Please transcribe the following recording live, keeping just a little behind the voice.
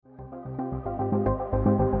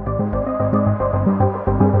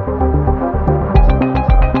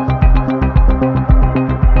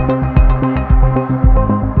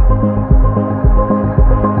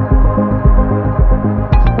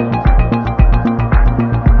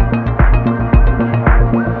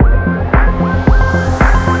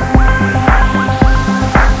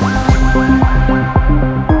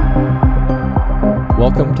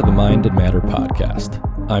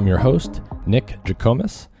I'm your host, Nick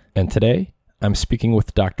Jikomes, and today I'm speaking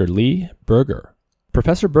with Dr. Lee Berger.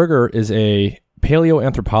 Professor Berger is a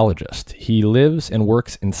paleoanthropologist. He lives and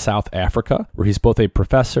works in South Africa, where he's both a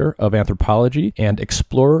professor of anthropology and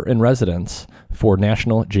explorer in residence for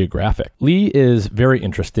National Geographic. Lee is very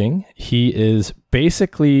interesting. He is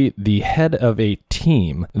basically the head of a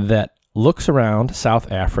team that looks around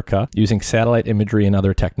South Africa using satellite imagery and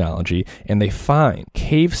other technology, and they find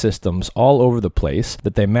cave systems all over the place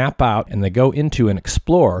that they map out and they go into and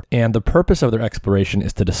explore. And the purpose of their exploration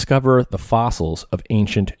is to discover the fossils of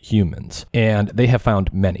ancient humans. And they have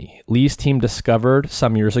found many. Lee's team discovered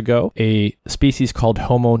some years ago a species called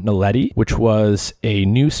Homo naledi, which was a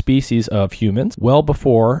new species of humans well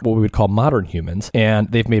before what we would call modern humans.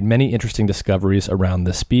 And they've made many interesting discoveries around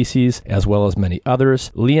this species, as well as many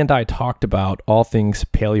others. Lee and I talked about all things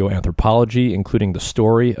paleoanthropology, including the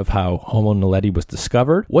story of how Homo naledi was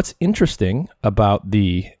discovered. What's interesting about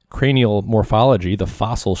the cranial morphology, the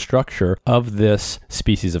fossil structure of this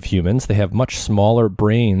species of humans. They have much smaller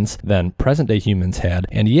brains than present-day humans had,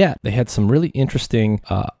 and yet they had some really interesting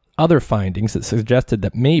other findings that suggested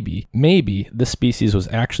that maybe this species was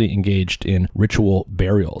actually engaged in ritual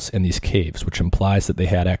burials in these caves, which implies that they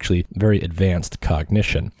had actually very advanced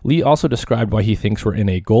cognition. Lee also described why he thinks we're in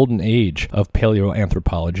a golden age of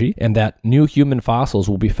paleoanthropology and that new human fossils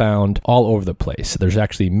will be found all over the place. There's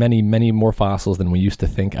actually many, many more fossils than we used to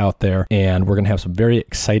think out there, and we're going to have some very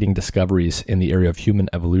exciting discoveries in the area of human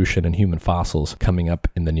evolution and human fossils coming up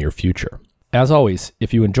in the near future. As always,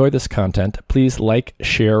 if you enjoy this content, please like,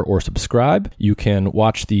 share, or subscribe. You can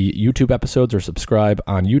watch the YouTube episodes or subscribe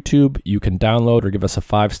on YouTube. You can download or give us a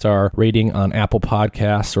 5-star rating on Apple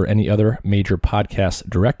Podcasts or any other major podcast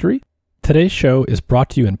directory. Today's show is brought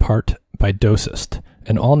to you in part by Dosist,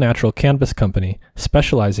 an all-natural cannabis company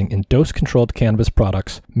specializing in dose-controlled cannabis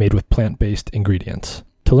products made with plant-based ingredients.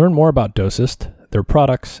 To learn more about Dosist, their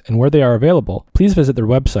products, and where they are available, please visit their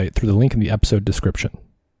website through the link in the episode description.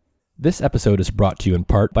 This episode is brought to you in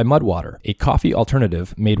part by Mudwater, a coffee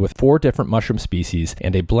alternative made with 4 different mushroom species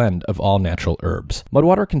and a blend of all natural herbs.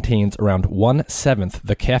 Mudwater contains around 1/7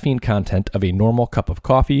 the caffeine content of a normal cup of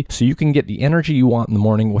coffee, so you can get the energy you want in the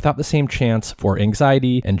morning without the same chance for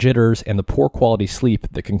anxiety and jitters and the poor quality sleep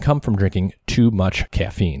that can come from drinking too much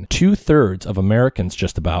caffeine. 2/3 of Americans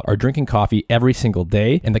just about are drinking coffee every single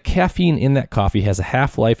day, and the caffeine in that coffee has a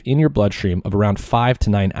half-life in your bloodstream of around 5 to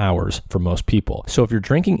 9 hours for most people. So if you're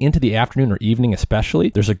drinking into the afternoon or evening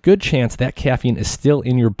especially, there's a good chance that caffeine is still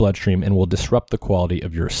in your bloodstream and will disrupt the quality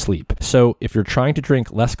of your sleep. So if you're trying to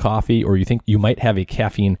drink less coffee or you think you might have a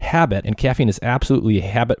caffeine habit, and caffeine is absolutely a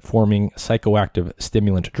habit-forming psychoactive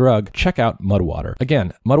stimulant drug, check out Mudwater.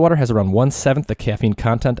 Again, Mudwater has around 1/7 the caffeine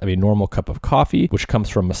content of a normal cup of coffee, which comes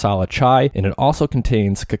from masala chai, and it also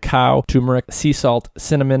contains cacao, turmeric, sea salt,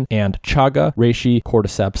 cinnamon, and chaga, reishi,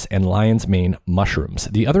 cordyceps, and lion's mane mushrooms.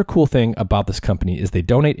 The other cool thing about this company is they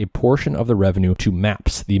donate a portion of the revenue to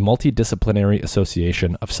MAPS, the Multidisciplinary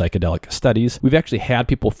Association of Psychedelic Studies. We've actually had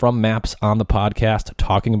people from MAPS on the podcast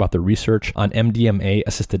talking about the research on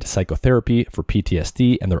MDMA-assisted psychotherapy for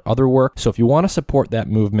PTSD and their other work. So if you want to support that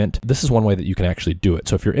movement, this is one way that you can actually do it.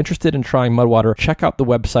 So if you're interested in trying Mudwater, check out the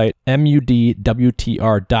website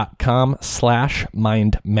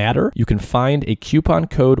mudwtr.com/mindmatter. You can find a coupon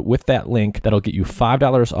code with that link that'll get you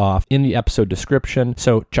 $5 off in the episode description.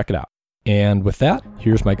 So check it out. And with that,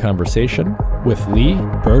 here's my conversation with Lee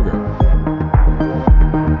Berger.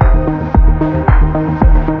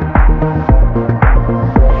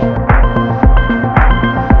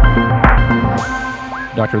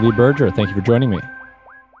 Dr. Lee Berger, thank you for joining me.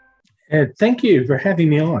 Thank you for having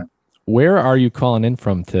me on. Where are you calling in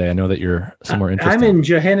from today? I know that you're somewhere interesting. I'm in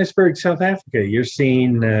Johannesburg, South Africa. You're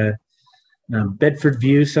seeing Bedford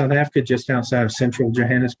View, South Africa, just outside of central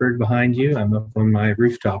Johannesburg behind you. I'm up on my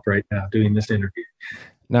rooftop right now doing this interview.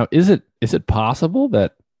 Now, is it possible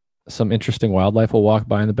that some interesting wildlife will walk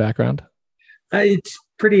by in the background? It's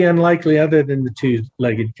pretty unlikely, other than the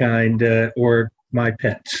 2-legged kind or my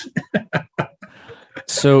pets.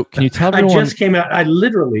 So can you tell everyone... I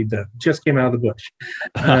literally just came out of the bush.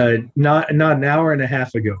 Not an hour and a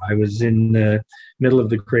half ago. I was in the middle of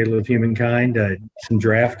the cradle of humankind. Some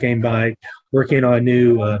draft came by working on a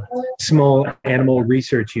new small animal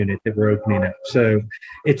research unit that we're opening up. So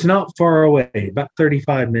it's not far away, about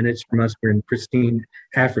 35 minutes from us. We're in pristine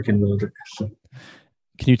African wilderness. Can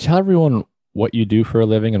you tell everyone what you do for a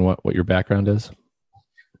living and what your background is?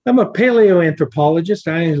 I'm a paleoanthropologist.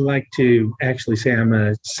 I like to actually say I'm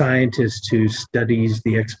a scientist who studies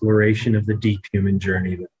the exploration of the deep human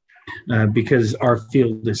journey, because our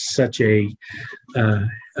field is such a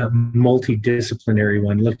a multidisciplinary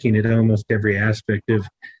one, looking at almost every aspect of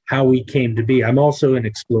how we came to be. I'm also an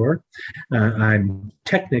explorer. I'm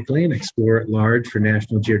technically an explorer at large for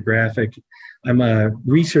National Geographic. I'm a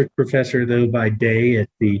research professor, though, by day at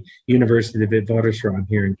the University of Witwatersrand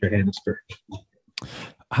here in Johannesburg.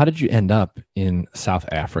 How did you end up in South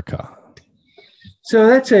Africa? So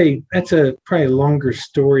that's a probably longer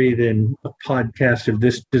story than a podcast of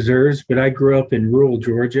this deserves, but I grew up in rural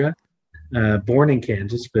Georgia, born in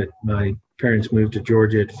Kansas, but my parents moved to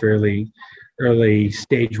Georgia at a fairly early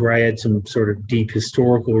stage where I had some sort of deep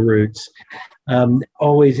historical roots.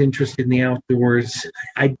 Always interested in the outdoors.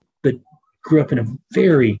 But grew up in a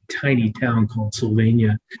very tiny town called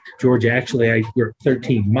Sylvania, Georgia. Actually, I grew up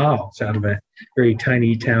 13 miles out of a very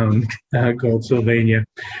tiny town called Sylvania.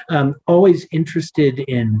 Always interested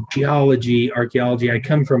in geology, archaeology. I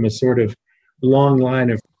come from a sort of long line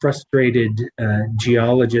of frustrated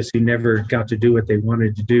geologists who never got to do what they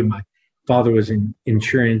wanted to do. My father was in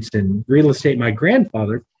insurance and real estate. My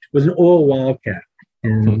grandfather was an oil wildcat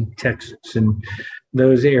in Texas and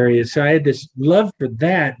those areas. So I had this love for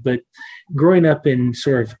that, but growing up in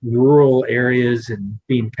sort of rural areas and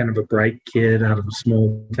being kind of a bright kid out of a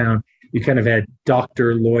small town, you kind of had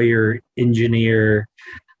doctor, lawyer, engineer,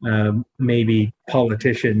 maybe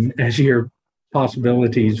politician as your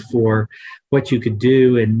possibilities for what you could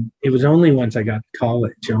do. And it was only once I got to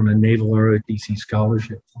college on a Naval ROTC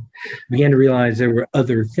scholarship, I began to realize there were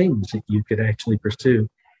other things that you could actually pursue.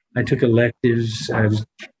 I took electives. I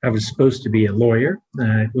was supposed to be a lawyer.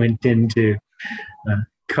 I went into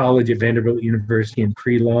college at Vanderbilt University in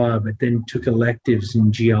pre-law, but then took electives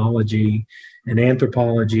in geology and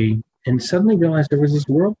anthropology, and suddenly realized there was this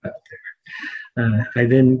world out there. I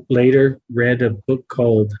then later read a book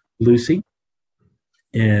called Lucy,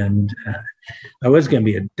 and I was going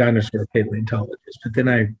to be a dinosaur paleontologist, but then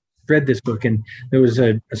I read this book, and there was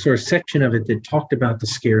a sort of section of it that talked about the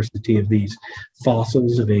scarcity of these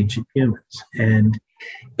fossils of ancient humans. And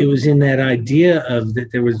it was in that idea of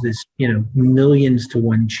that there was this, millions to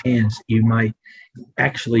one chance that you might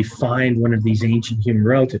actually find one of these ancient human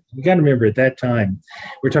relatives. You got to remember at that time,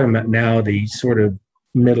 we're talking about now the sort of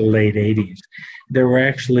late 80s, there were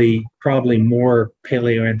actually probably more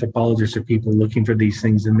paleoanthropologists or people looking for these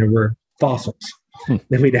things than there were fossils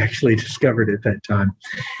that we'd actually discovered at that time.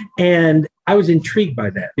 And I was intrigued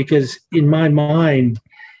by that because in my mind,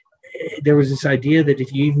 there was this idea that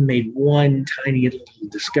if you even made one tiny little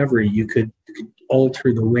discovery, you could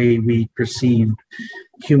alter the way we perceive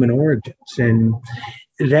human origins. And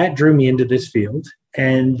that drew me into this field.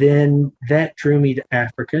 And then that drew me to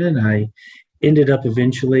Africa. And I ended up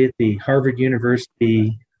eventually at the Harvard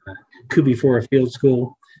University Kubifora Field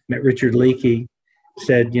School, met Richard Leakey,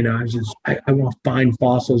 said, I want to find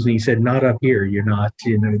fossils. And he said, not up here. You're not,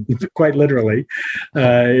 quite literally.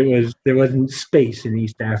 There wasn't space in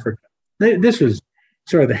East Africa. This was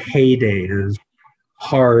sort of the heyday of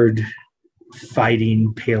hard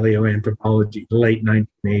fighting paleoanthropology, the late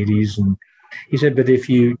 1980s. And he said, but if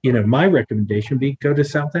my recommendation would be go to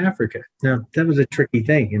South Africa. Now, that was a tricky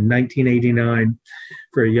thing. In 1989,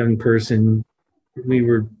 for a young person, we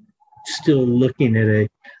were still looking at a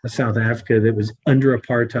South Africa that was under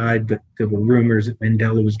apartheid, but there were rumors that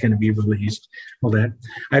Mandela was going to be released, all that.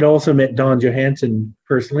 I'd also met Don Johanson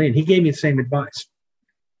personally, and he gave me the same advice.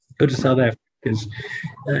 Go to South Africa, because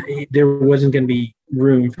there wasn't going to be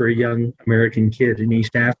room for a young American kid in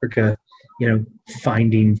East Africa,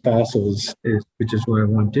 finding fossils, which is what I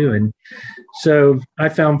want to do. And so I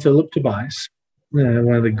found Philip Tobias,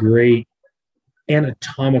 one of the great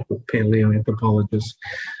anatomical paleoanthropologists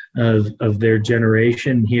of their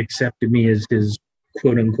generation. He accepted me as his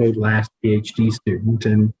quote unquote last PhD student.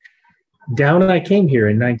 And down I came here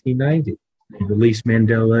in 1990. They released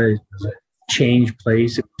Mandela. It was a change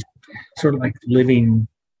place. It was sort of like living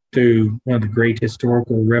through one of the great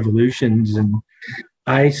historical revolutions. And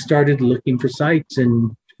I started looking for sites.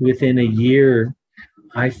 And within a year,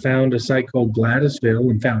 I found a site called Gladysville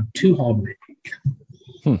and found 2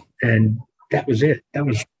 Hominid. And that was it.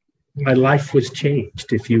 My life was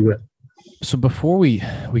changed, if you will. So before we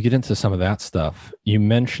get into some of that stuff, you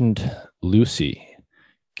mentioned Lucy.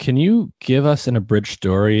 Can you give us an abridged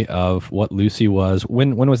story of what Lucy was?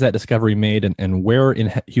 When was that discovery made, and where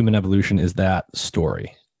in human evolution is that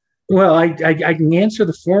story? Well, I can answer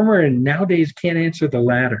the former, and nowadays can't answer the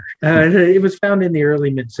latter. It was found in the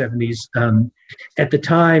early mid-70s. At the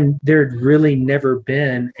time, there had really never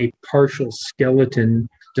been a partial skeleton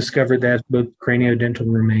discovered. That both craniodental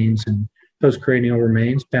remains and postcranial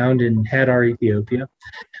remains found in Hadar, Ethiopia,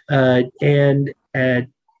 and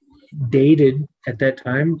dated at that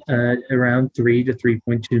time, around 3 to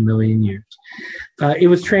 3.2 million years. It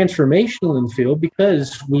was transformational in the field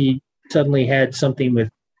because we suddenly had something with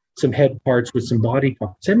some head parts with some body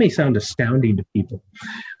parts. That may sound astounding to people,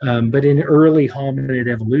 but in early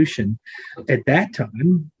hominid evolution, at that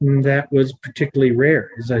time, that was particularly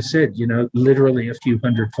rare. As I said, literally a few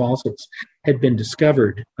hundred fossils had been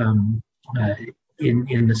discovered in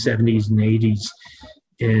the 70s and 80s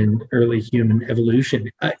in early human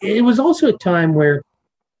evolution. It was also a time where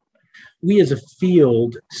we as a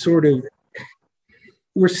field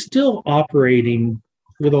we're still operating,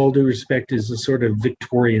 with all due respect, as a sort of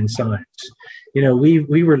Victorian science.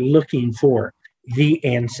 We were looking for the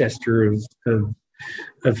ancestor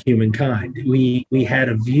of humankind. We had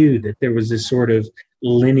a view that there was this sort of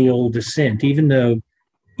lineal descent, even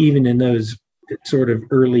in those sort of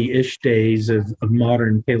early-ish days of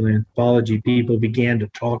modern paleoanthropology, people began to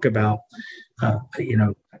talk about,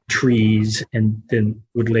 trees, and then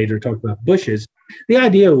would later talk about bushes. The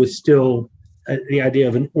idea was still the idea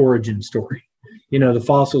of an origin story. The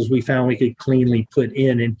fossils we found we could cleanly put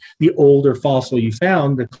in, and the older fossil you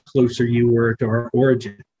found, the closer you were to our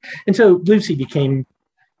origin. And so Lucy became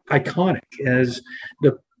iconic as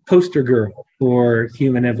the poster girl for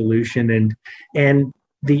human evolution and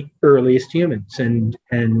the earliest humans, and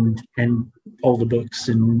all the books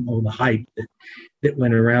and all the hype that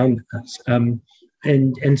went around us.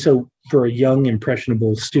 And so for a young,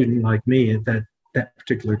 impressionable student like me at that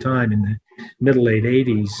particular time in the middle late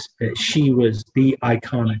 80s, she was the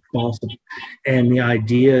iconic fossil. And the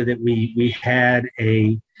idea that we had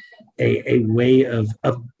a way of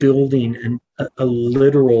building a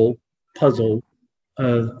literal puzzle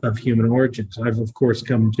of human origins. I've of course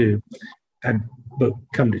come to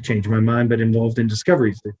change my mind, but involved in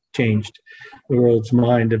discoveries that changed the world's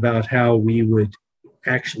mind about how we would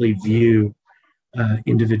actually view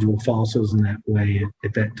individual fossils in that way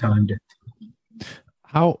at that time.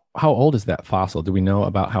 How old is that fossil? Do we know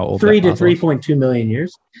about how old? 3 to 3.2 million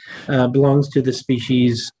years. Belongs to the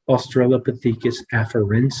species Australopithecus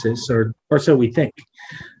afarensis, or so we think.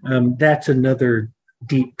 That's another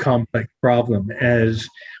deep, complex problem, as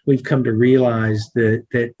we've come to realize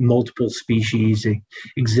that multiple species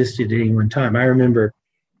existed at any one time. I remember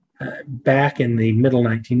back in the middle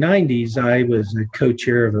 1990s, I was a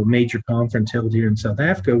co-chair of a major conference held here in South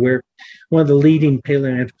Africa, where one of the leading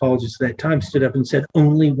paleoanthropologists at that time stood up and said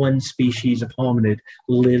only one species of hominid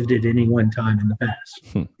lived at any one time in the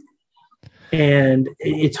past. And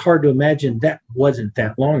it's hard to imagine that wasn't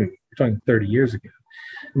that long ago. We're talking 30 years ago,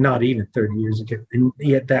 not even 30 years ago. And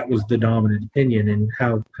yet that was the dominant opinion, and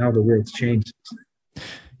how the world's changed.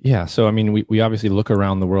 Yeah. So, I mean, we obviously look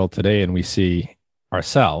around the world today and we see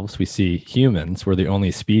ourselves, we see humans. We're the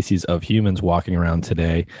only species of humans walking around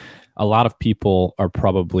today. A lot of people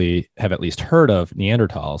have at least heard of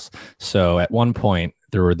Neanderthals. So at one point,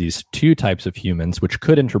 there were these two types of humans which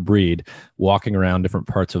could interbreed, walking around different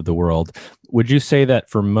parts of the world. Would you say that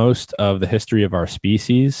for most of the history of our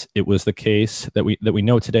species, it was the case that we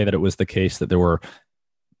know today, that it was the case that there were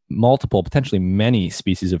multiple, potentially many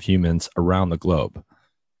species of humans around the globe?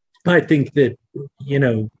 I think that,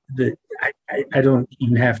 I don't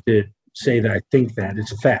even have to say that I think that.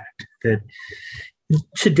 It's a fact that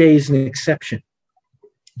today's an exception.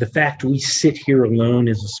 The fact we sit here alone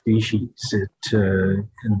as a species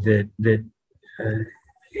that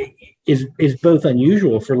is both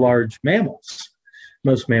unusual for large mammals.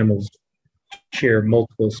 Most mammals share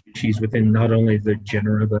multiple species within not only the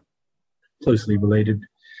genera but closely related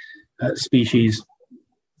species.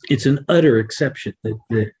 It's an utter exception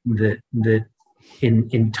that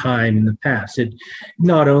in time in the past. It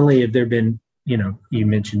not only have there been, you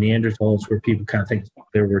mentioned Neanderthals, where people kind of think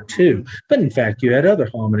there were two, but in fact you had other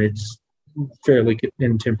hominids fairly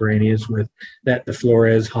contemporaneous with that. The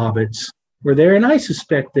Flores hobbits were there, and I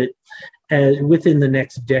suspect that within the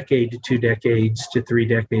next decade to 2 decades to 3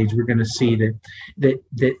 decades, we're going to see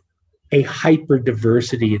that a hyper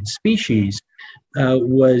diversity in species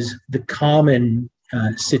was the common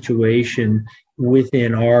situation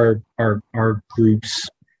within our group's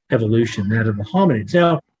evolution, that of the hominids.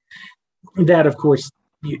 Now, that of course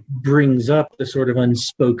brings up the sort of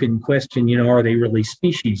unspoken question, are they really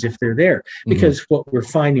species if they're there? Because what we're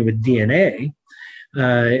finding with DNA,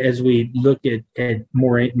 as we look at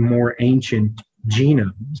more ancient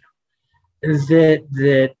genomes, is that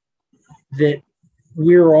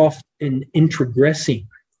we're often introgressing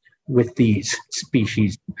with these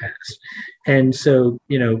species in the past. And so,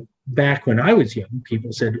 back when I was young,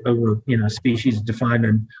 people said, species is defined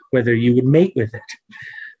on whether you would mate with it,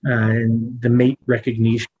 and the mate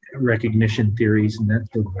recognition theories and that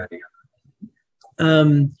sort of idea.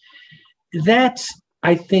 that's,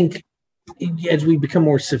 I think, as we become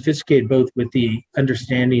more sophisticated, both with the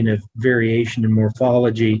understanding of variation in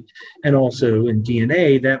morphology and also in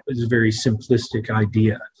DNA, that was a very simplistic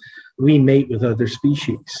idea. We mate with other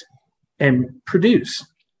species and produce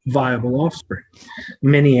viable offspring.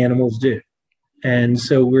 Many animals do. And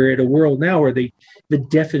so we're at a world now where the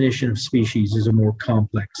definition of species is a more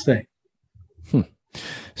complex thing.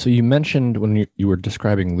 So you mentioned when you were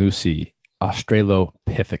describing Lucy,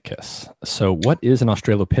 Australopithecus. So what is an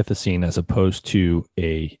Australopithecine as opposed to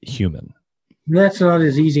a human? That's not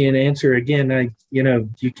as easy an answer. Again,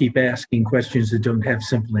 you keep asking questions that don't have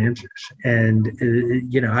simple answers. And,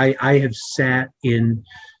 I have sat in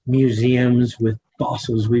museums with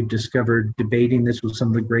fossils we've discovered, debating this with some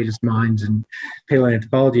of the greatest minds in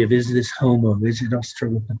paleoanthropology of, is this Homo? Is it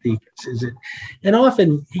Australopithecus? Is it? And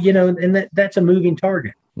often, and that's a moving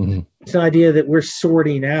target. Mm-hmm. It's an idea that we're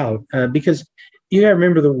sorting out because you got to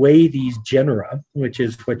remember the way these genera, which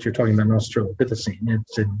is what you're talking about, an Australopithecine,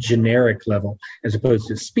 it's a generic level as opposed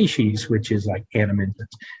to species, which is like Animinthes,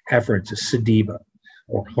 Afarensis, Sediba,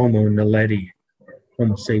 or Homo naledi, or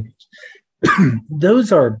Homo sapiens.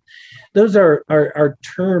 Those are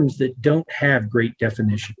terms that don't have great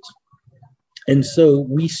definitions. And so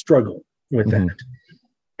we struggle with that.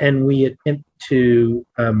 And we attempt to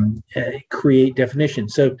create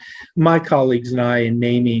definitions. So my colleagues and I, in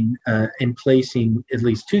naming and placing at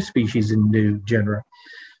least two species in new genera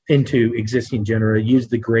into existing genera, use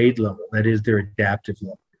the grade level, that is their adaptive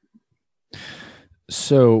level.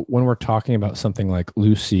 So when we're talking about something like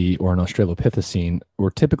Lucy or an Australopithecine, we're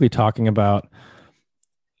typically talking about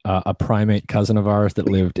a primate cousin of ours that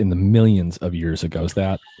lived in the millions of years ago. Is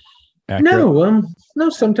that accurate? No.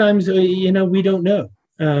 Sometimes we don't know.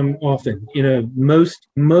 Often,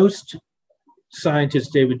 most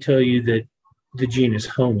scientists, they would tell you that the genus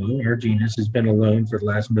Homo, our genus, has been alone for the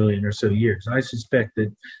last million or so years. I suspect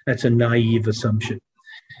that that's a naive assumption,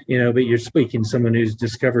 but you're speaking to someone who's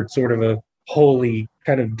discovered sort of a wholly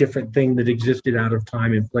kind of different thing that existed out of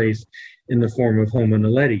time and place in the form of Homo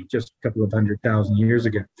naledi just a couple of 100,000 years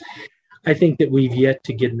ago. I think that we've yet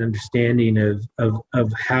to get an understanding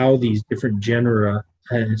of how these different genera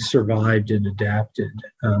survived and adapted.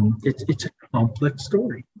 It's a complex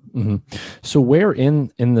story. Mm-hmm. So where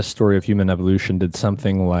in the story of human evolution did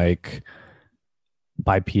something like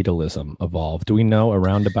bipedalism evolve? Do we know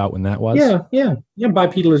around about when that was? Yeah.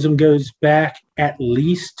 Bipedalism goes back at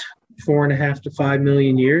least 4.5 to 5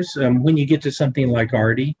 million years. When you get to something like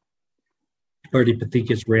Ardipithecus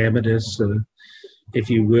ramidus, if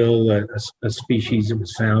you will, a species that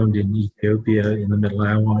was found in Ethiopia in the Middle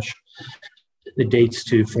Awash, it dates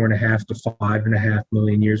to 4.5 to 5.5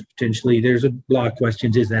 million years potentially. There's a lot of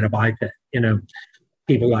questions. Is that a biped?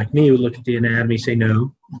 People like me who look at the anatomy say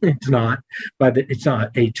no, it's not. But it's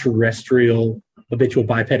not a terrestrial habitual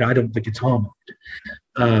biped. I don't think it's hominid.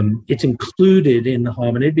 It's included in the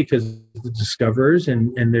hominid because of the discoverers,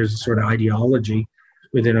 and there's a sort of ideology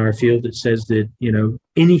within our field that says that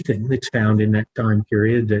anything that's found in that time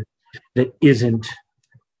period that isn't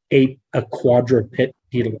a quadrupedal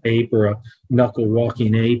ape or a knuckle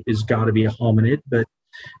walking ape has got to be a hominid, but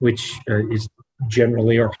which is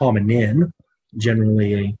generally, or hominin,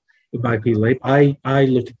 generally a bipedal ape. I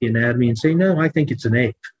look at the anatomy and say, no, I think it's an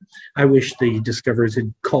ape. I wish the discoverers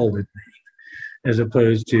had called it an ape as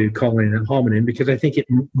opposed to calling it a hominin, because I think it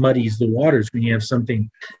muddies the waters when you have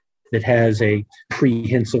something that has a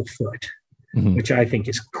prehensile foot, which I think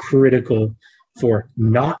is critical for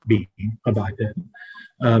not being a biped.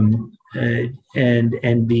 And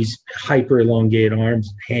these hyper elongated arms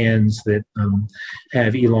and hands that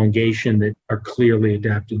have elongation that are clearly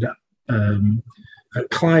adapted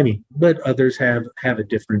climbing, but others have a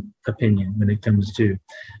different opinion when it comes to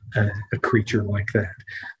a creature like that.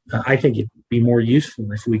 I think it'd be more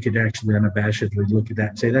useful if we could actually unabashedly look at that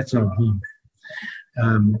and say that's not a human.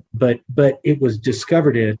 But it was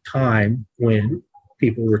discovered at a time when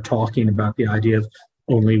people were talking about the idea of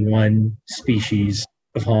only one species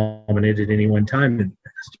of hominid at any one time in the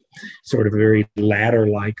past. Sort of a very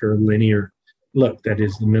ladder-like or linear look. That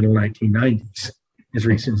is the middle 1990s, as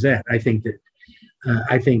recent as that. I think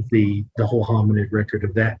the whole hominid record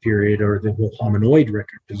of that period, or the whole hominoid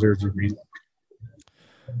record, deserves a relook.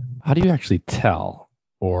 How do you actually tell,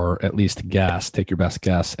 or at least guess, take your best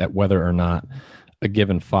guess at whether or not a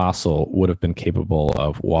given fossil would have been capable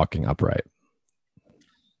of walking upright?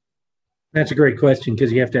 That's a great question,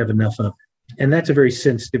 because you have to have enough of it. And that's a very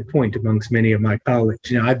sensitive point amongst many of my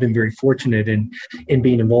colleagues. I've been very fortunate in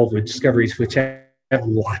being involved with discoveries which have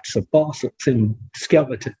lots of fossils and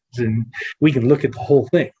skeletons, and we can look at the whole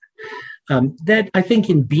thing. That I think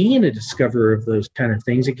in being a discoverer of those kind of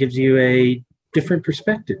things, it gives you a different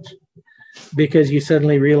perspective, because you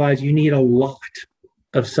suddenly realize you need a lot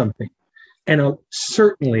of something, and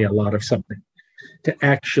certainly a lot of something, to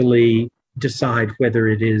actually decide whether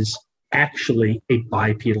it is actually a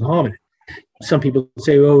bipedal hominid. Some people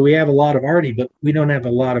say, "Oh, we have a lot of Artie, but we don't have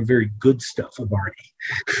a lot of very good stuff of Artie."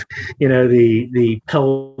 The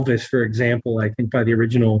pelvis, for example, I think by the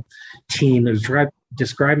original team that was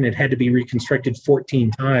describing it, had to be reconstructed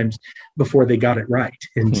 14 times before they got it right.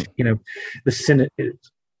 And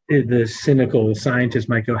the cynical scientist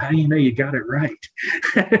might go, "How do you know you got it right?"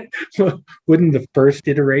 Well, wouldn't the first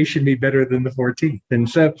iteration be better than the 14th? And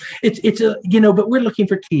so but we're looking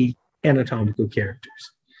for key anatomical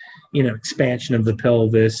characters. Expansion of the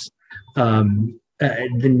pelvis,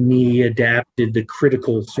 the knee adapted, the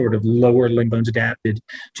critical sort of lower limb bones adapted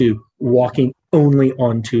to walking only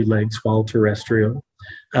on two legs while terrestrial,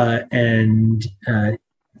 and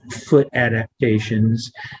foot adaptations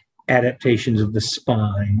of the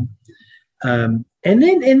spine, and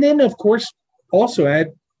then of course also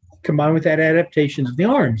combined with that adaptations of the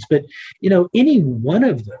arms. But any one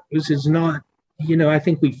of those is not. I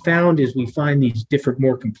think we find these different,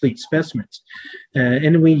 more complete specimens,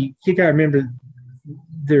 and you got to remember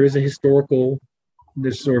there's sort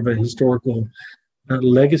of a historical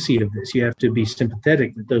legacy of this. You have to be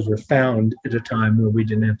sympathetic that those were found at a time where we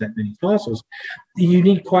didn't have that many fossils. You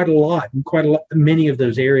need quite a lot, many of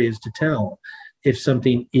those areas to tell if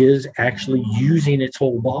something is actually using its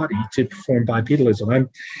whole body to perform bipedalism.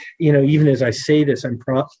 Even as I say this, I'm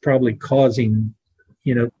probably causing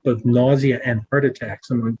both nausea and heart attacks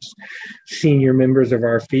amongst senior members of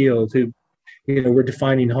our field who, we're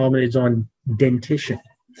defining hominids on dentition,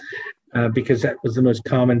 because that was the most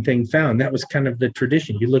common thing found. That was kind of the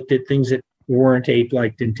tradition. You looked at things that weren't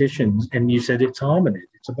ape-like dentitions and you said it's hominid,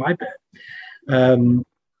 it's a biped.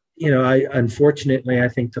 Unfortunately, I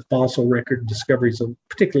think the fossil record discoveries of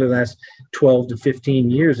particularly the last 12 to 15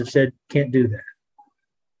 years have said can't do that.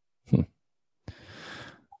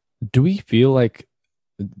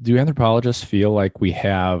 Do anthropologists feel like we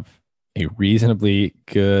have a reasonably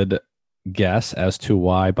good guess as to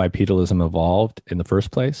why bipedalism evolved in the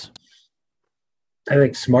first place? I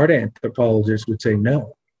think smart anthropologists would say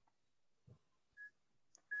no.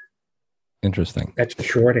 Interesting. That's a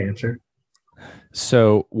short answer.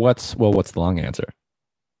 So what's the long answer?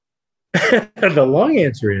 The long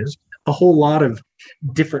answer is a whole lot of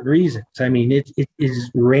different reasons. I mean, it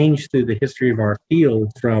is ranged through the history of our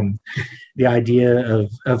field, from the idea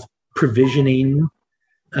of provisioning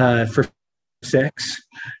for sex,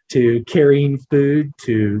 to carrying food,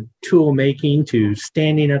 to tool making, to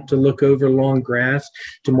standing up to look over long grass,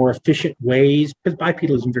 to more efficient ways, because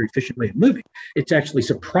bipedalism is a very efficient way of moving. It's actually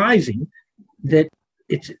surprising that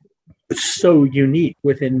it's so unique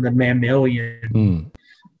within the mammalian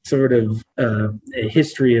sort of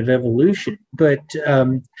history of evolution, but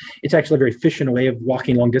it's actually a very efficient way of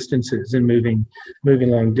walking long distances and moving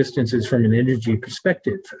long distances from an energy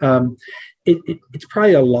perspective. It's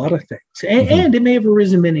probably a lot of things, and it may have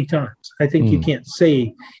arisen many times. I think you can't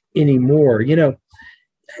say anymore.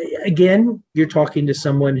 Again, you're talking to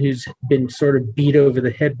someone who's been sort of beat over the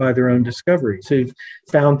head by their own discoveries, who've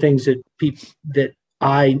found things that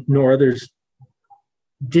I nor others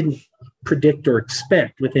didn't predict or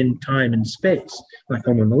expect within time and space, like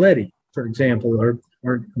Homo naledi, for example, or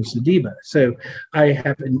Sediba. So I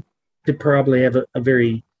happen to probably have a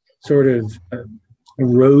very sort of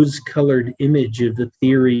rose-colored image of the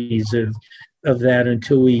theories of that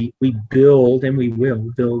until we build, and we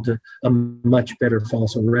will build a much better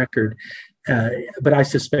fossil record. But I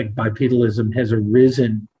suspect bipedalism has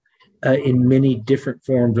arisen in many different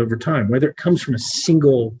forms over time, whether it comes from a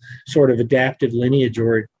single sort of adaptive lineage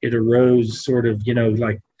or it arose sort of,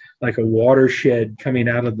 like a watershed coming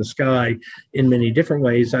out of the sky in many different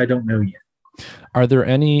ways. I don't know yet. Are there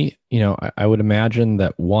any, I would imagine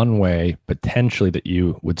that one way potentially that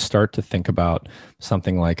you would start to think about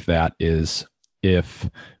something like that is if,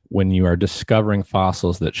 when you are discovering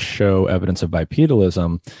fossils that show evidence of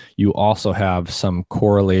bipedalism, you also have some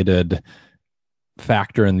correlated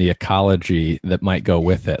factor in the ecology that might go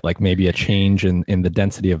with it, like maybe a change in the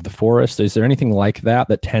density of the forest. Is there anything like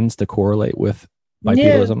that tends to correlate with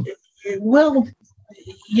bipedalism? Yeah, well,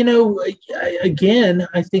 again,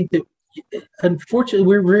 I think that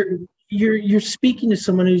unfortunately you're speaking to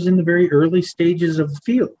someone who's in the very early stages of the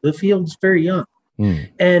field. The field's very young.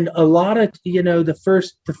 And a lot of, the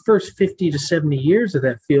first 50 to 70 years of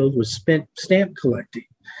that field was spent stamp collecting,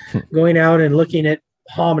 going out and looking at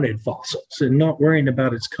hominid fossils and not worrying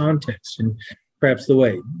about its context. And perhaps the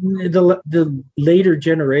way. The later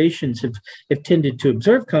generations have tended to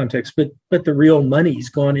observe context, but the real money's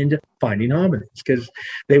gone into finding hominids because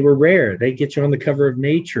they were rare. They get you on the cover of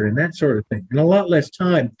Nature and that sort of thing, and a lot less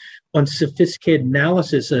time on sophisticated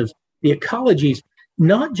analysis of the ecologies,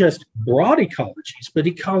 not just broad ecologies, but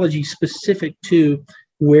ecologies specific to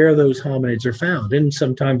where those hominids are found. And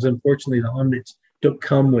sometimes, unfortunately, the hominids don't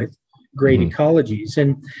come with great ecologies.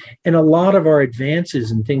 And a lot of our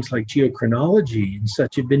advances in things like geochronology and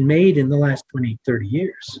such have been made in the last 20, 30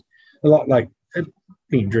 years. A lot like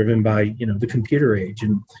being driven by, the computer age.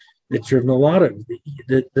 And it's driven a lot of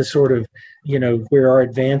the sort of, where our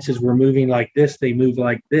advances were moving like this, they move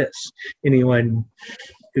like this. Anyone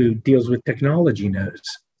who deals with technology knows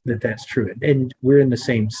that that's true. And we're in the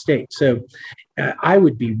same state. So I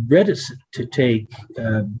would be reticent to take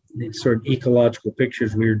sort of ecological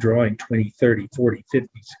pictures we were drawing 20, 30, 40, 50,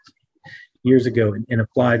 60 years ago and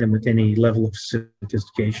apply them with any level of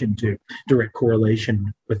sophistication to direct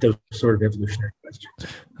correlation with those sort of evolutionary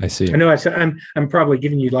questions. I see. I know I'm probably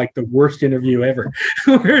giving you like the worst interview ever.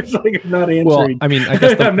 Where it's like I'm not answering. Well, I mean, I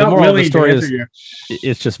guess the moral of the story is you.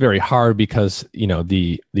 It's just very hard because,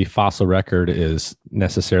 the fossil record is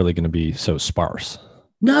necessarily going to be so sparse.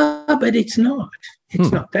 No, but it's not.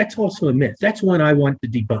 It's not. That's also a myth. That's one I want to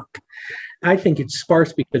debunk. I think it's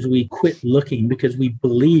sparse because we quit looking because we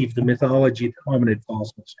believe the mythology that hominid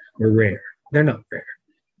fossils were rare. They're not rare.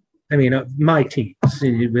 I mean, my teams,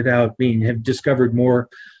 without being, have discovered more.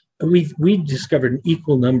 We've discovered an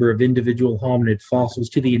equal number of individual hominid fossils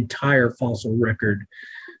to the entire fossil record.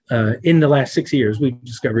 In the last 6 years, we've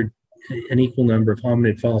discovered an equal number of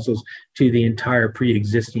hominid fossils to the entire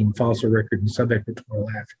pre-existing fossil record in subequatorial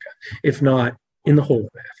Africa, if not in the whole of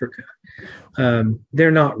Africa. They're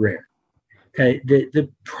not rare. The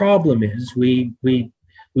problem is we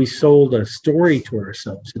sold a story to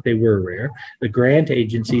ourselves that they were rare. The grant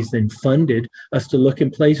agencies then funded us to look in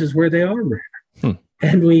places where they are rare.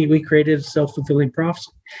 And we created a self-fulfilling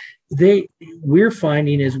prophecy. We're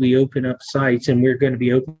finding as we open up sites, and we're going to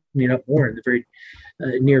be opening up more in the very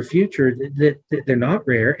near future, that they're not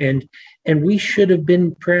rare. And we should have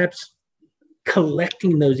been perhaps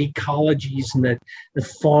collecting those ecologies and the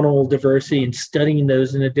faunal diversity and studying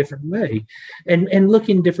those in a different way and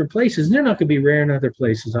looking in different places. And they're not going to be rare in other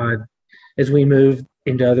places either as we move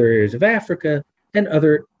into other areas of Africa and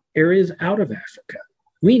other areas out of Africa.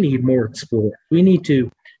 We need more explorers. We need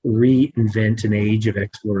to reinvent an age of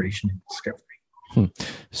exploration and discovery.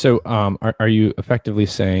 So are you effectively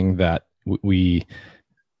saying that we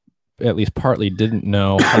at least partly didn't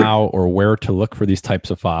know how or where to look for these types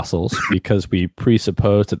of fossils because we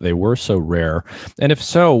presupposed that they were so rare? And if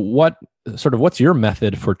so, what's your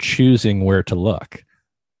method for choosing where to look?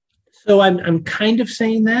 So I'm kind of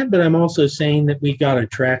saying that, but I'm also saying that we got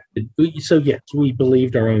attracted. So yes, we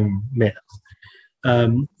believed our own myth.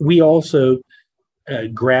 We also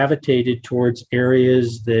gravitated towards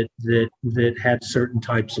areas that had certain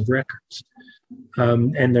types of records,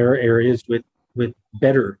 and there are areas with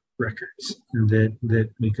better records that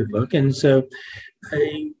we could look. And so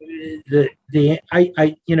if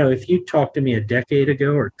you talked to me a decade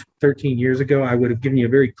ago or 13 years ago, I would have given you a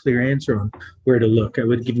very clear answer on where to look. I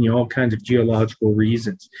would have given you all kinds of geological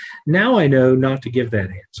reasons. Now I know not to give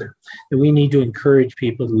that answer, that we need to encourage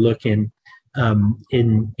people to look in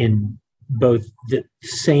both the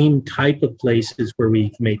same type of places where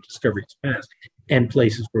we made discoveries past and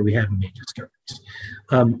places where we haven't made discoveries.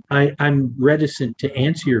 I'm reticent to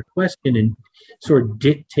answer your question and sort of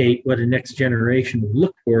dictate what a next generation will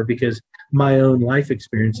look for, because my own life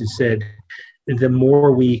experience has said the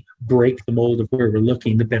more we break the mold of where we're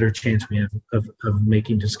looking, the better chance we have of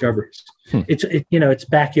making discoveries. It's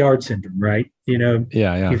backyard syndrome, right?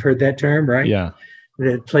 Yeah. You've heard that term, right? Yeah.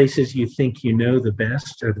 The places you think you know the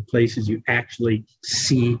best are the places you actually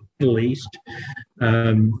see the least.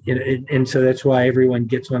 And so that's why everyone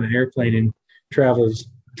gets on an airplane and travels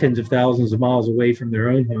tens of thousands of miles away from their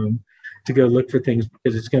own home to go look for things,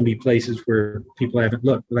 because it's going to be places where people haven't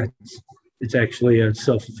looked. It's actually a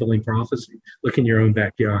self-fulfilling prophecy. Look in your own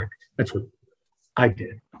backyard. That's what I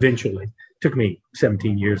did eventually. It took me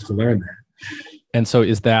 17 years to learn that. And so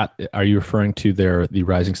are you referring to the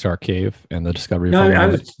Rising Star Cave and the discovery of I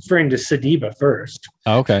was referring to Sadiba first.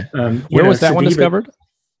 Oh, okay. Where was that one discovered?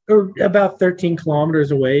 About 13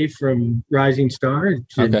 kilometers away from Rising Star.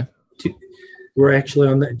 Okay. We're actually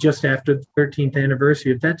on just after the 13th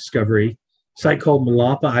anniversary of that discovery. A site called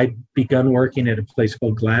Malapa. I'd begun working at a place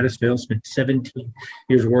called Gladysville, spent 17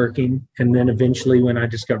 years working. And then eventually when I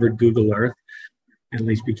discovered Google Earth, at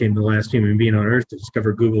least became the last human being on Earth to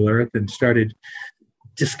discover Google Earth, and started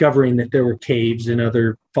discovering that there were caves and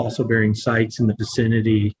other fossil-bearing sites in the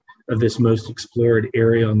vicinity of this most explored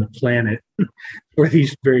area on the planet were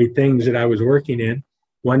these very things that I was working in.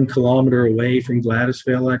 1 kilometer away from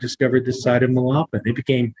Gladysville, I discovered the site of Malapa. It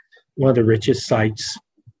became one of the richest sites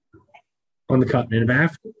on the continent of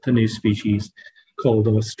Africa, the new species called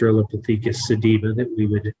Australopithecus sediba that we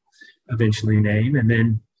would eventually name, and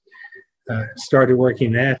then started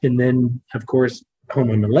working that. And then, of course,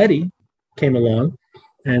 Homo naledi came along,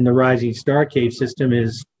 and the Rising Star Cave system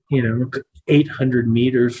is, 800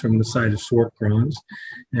 meters from the site of Swartkrans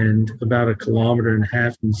and about 1.5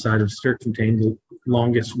 kilometers from the site of Sterkfontein, the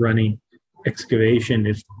longest running excavation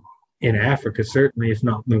is in Africa, certainly, if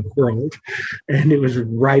not in the world. And it was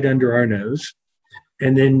right under our nose.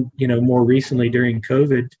 And then, more recently during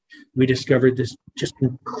COVID, we discovered this just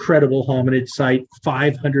incredible hominid site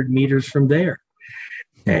 500 meters from there.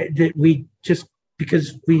 That we just,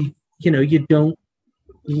 because we, you don't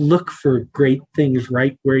look for great things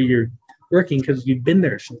right where you're working because you've been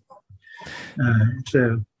there so long.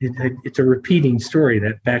 So it's a repeating story,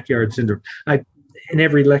 that backyard syndrome. In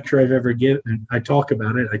every lecture I've ever given, I talk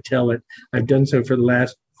about it, I tell it. I've done so for the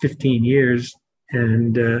last 15 years,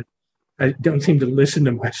 and I don't seem to listen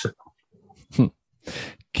to myself.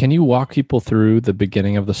 Can you walk people through the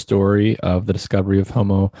beginning of the story of the discovery of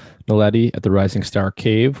Homo naledi at the Rising Star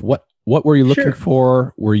Cave? What were you looking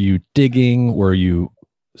for? Were you digging? Were you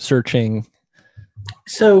searching?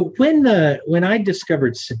 So when I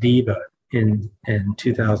discovered Sediba in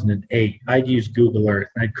 2008, I'd used Google Earth,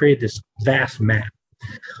 and I'd created this vast map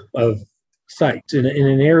of sites in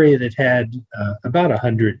an area that had about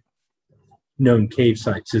 100 known cave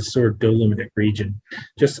sites, this sort of Dolomitic region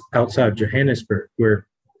just outside Johannesburg, where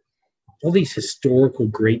all these historical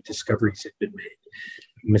great discoveries had been made.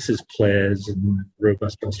 Mrs. Ples and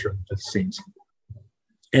robust Australopithecines.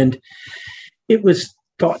 And it was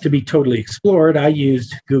thought to be totally explored. I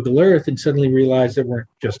used Google Earth and suddenly realized there weren't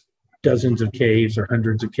just dozens of caves or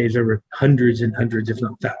hundreds of caves. There were hundreds and hundreds, if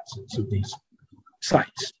not thousands, of these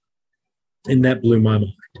sites. And that blew my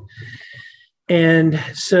mind. And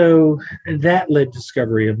so that led to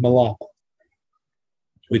discovery of Malapa,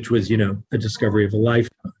 which was, a discovery of a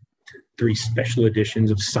lifetime. 3 special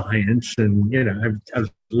editions of Science, and I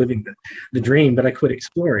was living the dream, but I quit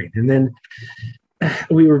exploring. And then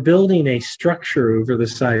we were building a structure over the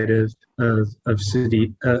site of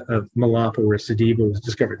Malapa, where Sediba was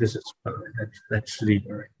discovered. This is that's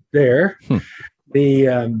Sediba right there. We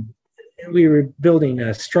were building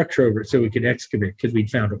a structure over it so we could excavate, because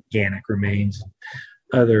we'd found organic remains and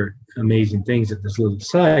other amazing things at this little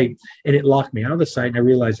site. And it locked me out of the site, and I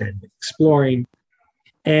realized I had been exploring.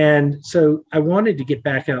 And so I wanted to get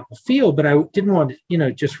back out in the field, but I didn't want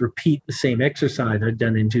to, just repeat the same exercise I'd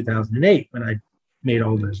done in 2008 when I made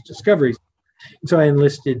all those discoveries. And so I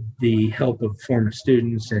enlisted the help of former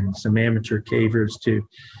students and some amateur cavers to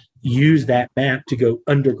use that map to go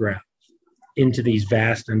underground into these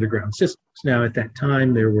vast underground systems. Now, at that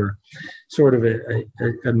time, there were sort of a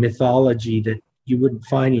mythology that you wouldn't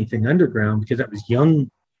find anything underground because that was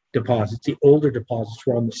young deposits. The older deposits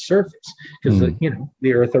were on the surface because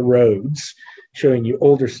the earth erodes, showing you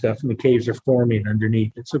older stuff, and the caves are forming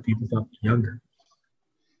underneath it. So people thought younger.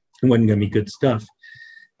 It wasn't going to be good stuff.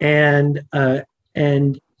 And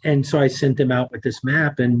so I sent them out with this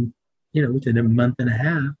map, and within a month and a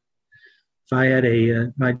half, if I had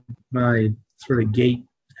my sort of gate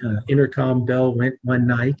intercom bell went one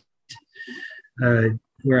night,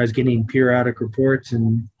 where I was getting periodic reports,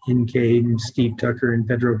 and in came Steve Tucker and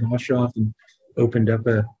Pedro Boshoff and opened up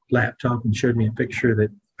a laptop and showed me a picture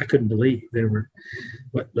that I couldn't believe. There were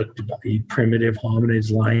what looked to be primitive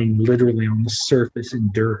hominids lying literally on the surface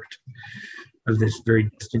in dirt of this very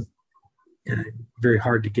distant, very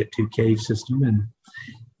hard to get to cave system. And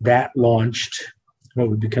that launched what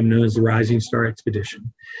would become known as the Rising Star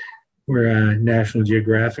Expedition, where National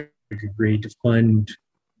Geographic agreed to fund,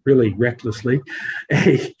 really recklessly,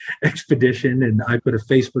 a expedition. And I put a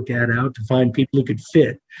Facebook ad out to find people who could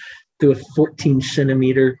fit through a 14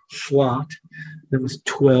 centimeter slot that was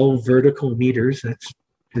 12 vertical meters. That's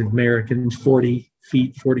the Americans, 40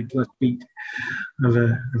 plus feet of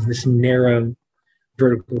this narrow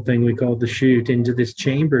vertical thing we called the chute, into this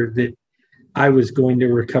chamber that I was going to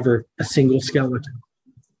recover a single skeleton,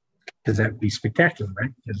 because that would be spectacular, right?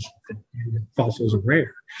 Because fossils are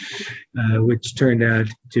rare, which turned out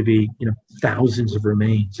to be, thousands of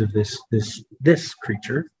remains of this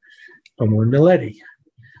creature, Homo naledi,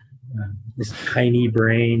 this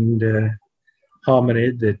tiny-brained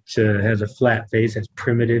hominid that has a flat face, has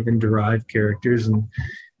primitive and derived characters, and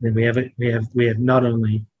then we have not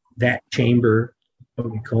only that chamber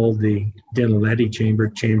what we call the Dinaledi Chamber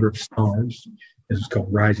of Stars. This is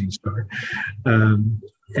called Rising Star.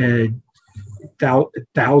 And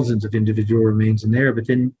thousands of individual remains in there, but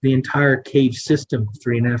then the entire cave system of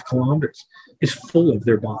 3.5 kilometers is full of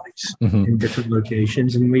their bodies in different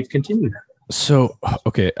locations, and we've continued that. So,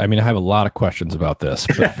 okay, I mean, I have a lot of questions about this,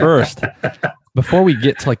 but first, before we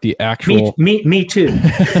get to like the actual... Me too.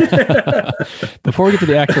 Before we get to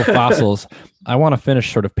the actual fossils, I want to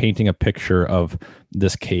finish sort of painting a picture of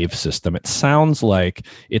this cave system. It sounds like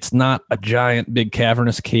it's not a giant, big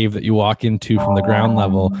cavernous cave that you walk into from the ground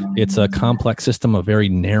level. It's a complex system of very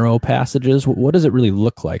narrow passages. What does it really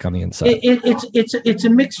look like on the inside? It's a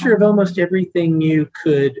mixture of almost everything you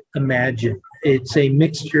could imagine. It's a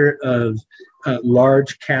mixture of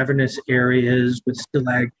large cavernous areas with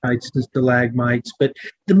stalactites and stalagmites, but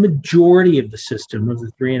the majority of the system of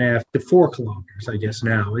the 3.5 to 4 kilometers, I guess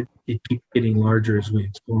now, it keeps getting larger as we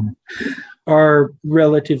explore, are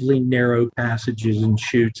relatively narrow passages and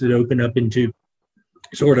chutes that open up into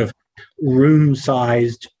sort of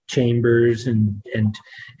room-sized chambers and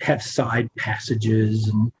have side passages,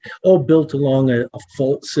 and all built along a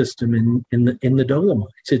fault system in the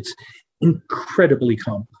Dolomites. It's incredibly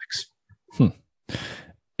complex.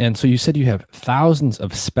 And so you said you have thousands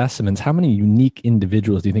of specimens. How many unique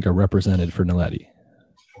individuals do you think are represented for Naledi?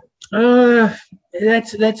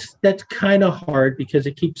 That's kind of hard because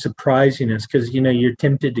it keeps surprising us, because you're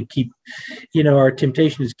tempted to keep, our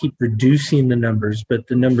temptation is keep reducing the numbers, but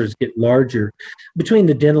the numbers get larger. Between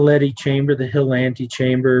the Dinaledi chamber, the Hill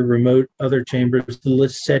Antechamber, remote other chambers, the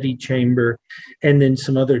Lissetti chamber, and then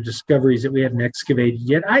some other discoveries that we haven't excavated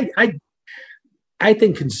yet, I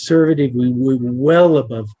think conservatively we're well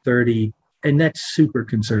above 30, and that's super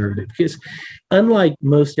conservative, because unlike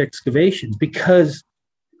most excavations, because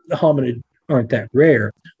the hominid aren't that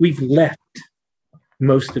rare, we've left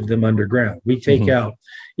most of them underground. We take out,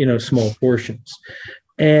 small portions,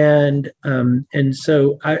 and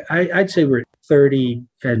so I'd say we're at 30,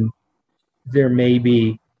 and there may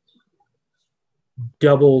be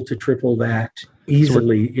double to triple that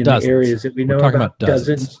easily in the areas that we know about.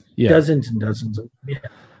 Dozens and dozens of them. Yeah.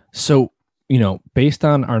 So, based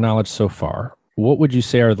on our knowledge so far, what would you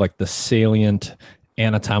say are like the salient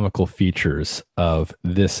anatomical features of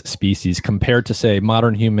this species compared to, say,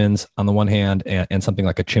 modern humans on the one hand and something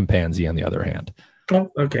like a chimpanzee on the other hand?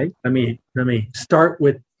 Oh, okay. Let me start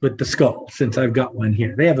with the skull, since I've got one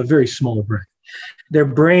here. They have a very small brain. Their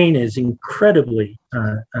brain is incredibly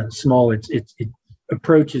small. It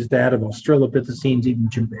approaches that of Australopithecines, even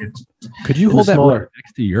chimpanzees. Could you hold that right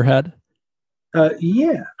next to your head?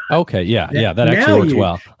 Yeah. Okay. Yeah. That actually works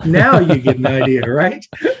well. Now you get an idea, right?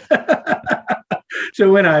 So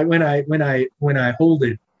when I hold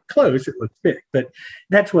it close, it looks big, but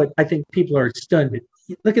that's what I think people are stunned at.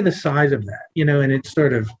 Look at the size of that, and it's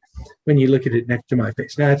sort of, when you look at it next to my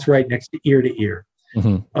face, now it's right next to ear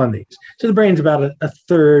on these. So the brain's about a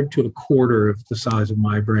third to a quarter of the size of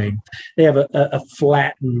my brain. They have a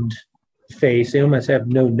flattened face. They almost have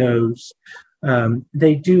no nose.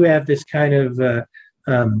 They do have this kind of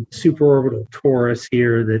supraorbital torus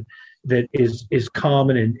here that is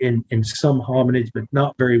common in some hominids, but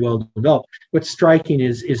not very well developed. What's striking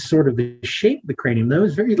is sort of the shape of the cranium, though.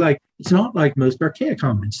 It's very it's not like most archaic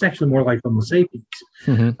hominids. It's actually more like Homo sapiens.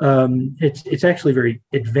 It's actually very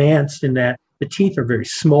advanced in that the teeth are very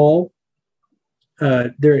small.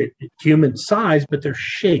 They're human size, but they're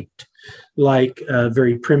shaped like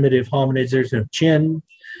very primitive hominids. There's no chin,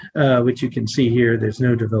 which you can see here. There's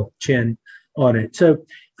no developed chin on it. So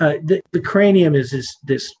the cranium is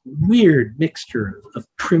this weird mixture of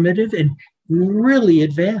primitive and really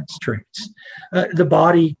advanced traits. The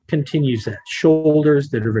body continues that. Shoulders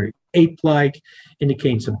that are very ape-like,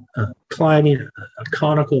 indicating some climbing, a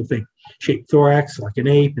conical thing, shaped thorax like an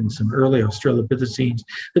ape, and some early Australopithecines.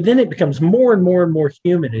 But then it becomes more and more and more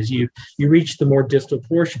human as you reach the more distal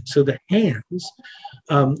portion. So the hands,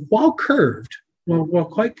 while curved, well,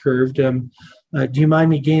 quite curved. Do you mind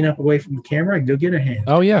me getting up away from the camera? I can go get a hand.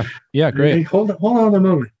 Oh yeah, great. Hey, hold on a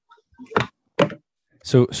moment.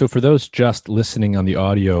 So for those just listening on the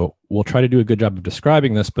audio, we'll try to do a good job of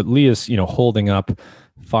describing this. But Lee is, holding up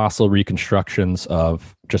fossil reconstructions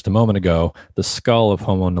of, just a moment ago, the skull of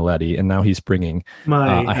Homo naledi, and now he's bringing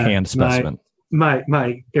a hand specimen.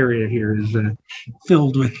 My area here is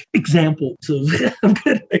filled with examples of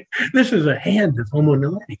this is a hand of Homo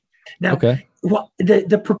naledi. Now, okay. Well,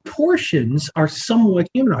 the proportions are somewhat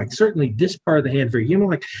human-like. Certainly, this part of the hand very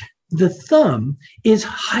human-like. The thumb is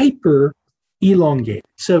hyper elongated.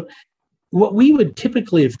 So, what we would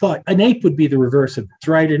typically have thought, an ape would be the reverse of this,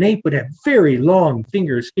 right? An ape would have very long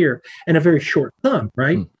fingers here and a very short thumb,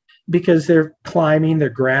 right? because they're climbing, they're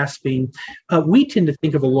grasping. We tend to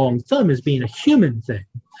think of a long thumb as being a human thing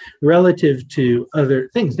relative to other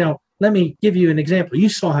things. Now, let me give you an example. You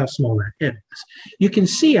saw how small that head is. You can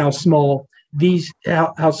see how small these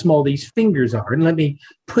fingers are. And let me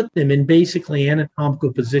put them in basically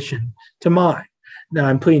anatomical position to mine. Now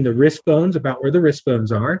I'm putting the wrist bones about where the wrist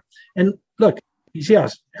bones are. And look, you see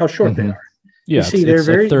how short they are. Yeah, you see, they're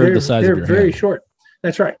very very short.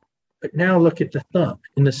 That's right. But now look at the thumb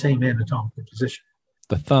in the same anatomical position.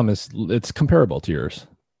 The thumb it's comparable to yours.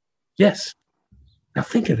 Yes. Now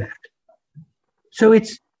think of that. So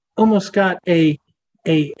it's almost got a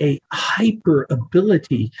hyper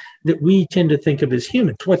ability that we tend to think of as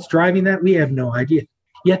humans. What's driving that? We have no idea.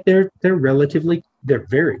 Yet they're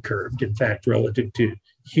very curved, in fact, relative to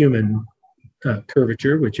human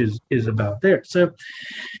curvature, which is about there. So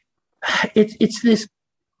it's this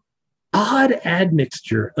odd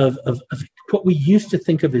admixture of what we used to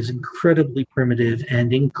think of as incredibly primitive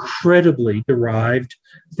and incredibly derived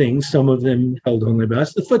things, some of them held only by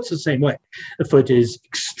us. The foot's the same way. The foot is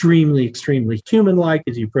extremely, extremely human-like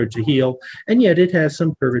as you approach the heel, and yet it has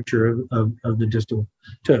some curvature of the distal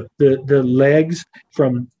toe. The legs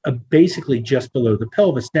from basically just below the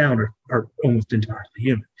pelvis down are almost entirely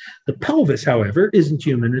human. The pelvis, however, isn't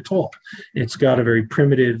human at all. It's got a very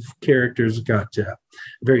primitive character. It's got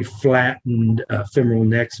very flattened femoral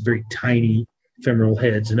necks, very tiny femoral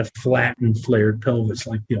heads, and a flattened, flared pelvis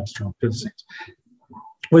like the Australopithecines.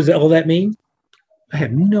 What does all that mean? I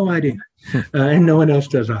have no idea, and no one else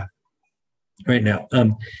does either right now.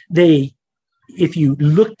 If you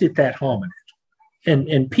looked at that hominid,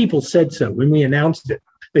 and people said so when we announced it,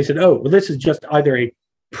 they said, "Oh, well, this is just either a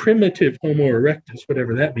primitive Homo erectus,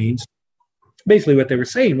 whatever that means." Basically, what they were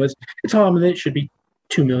saying was it's a hominid that should be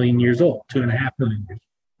 2 million years old, 2.5 million years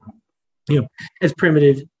old. As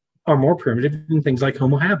primitive or more primitive than things like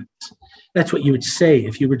Homo habilis. That's what you would say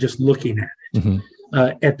if you were just looking at it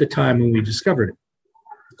at the time when we discovered it.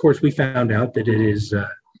 Of course, we found out that it is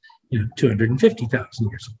 250,000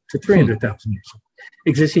 years old to 300,000 years old.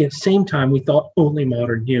 Existing at the same time, we thought only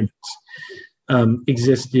modern humans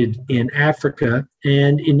existed in Africa,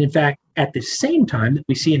 and in fact, at the same time that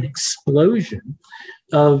we see an explosion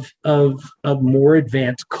of more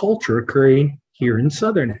advanced culture occurring here in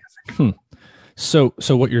southern Africa. So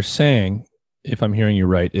what you're saying, if I'm hearing you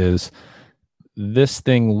right, is this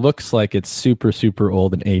thing looks like it's super, super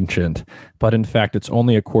old and ancient, but in fact, it's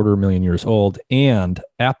only 250,000 years old. And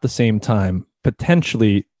at the same time,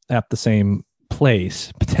 potentially at the same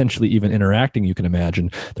place, potentially even interacting, you can imagine,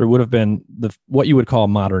 there would have been what you would call a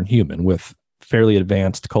modern human with fairly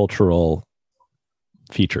advanced cultural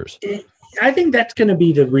features. I think that's going to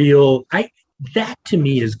be that to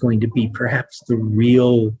me is going to be perhaps the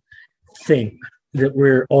real thing that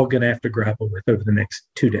we're all going to have to grapple with over the next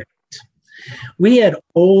 2 decades. We had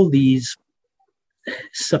all these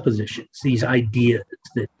suppositions, these ideas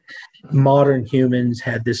that modern humans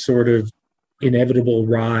had this sort of inevitable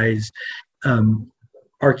rise.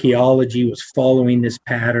 Archaeology was following this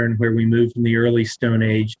pattern where we moved from the early Stone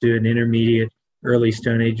Age to an intermediate early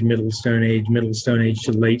Stone Age, middle Stone Age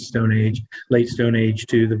to late Stone Age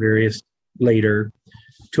to the various later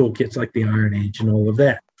toolkits like the Iron Age and all of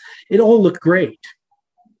that. It all looked great,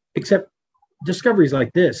 except discoveries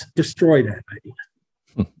like this destroy that idea.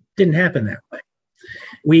 Didn't happen that way.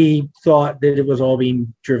 We thought that it was all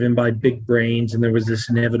being driven by big brains, and there was this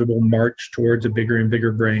inevitable march towards a bigger and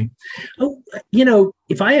bigger brain.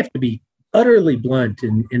 If I have to be utterly blunt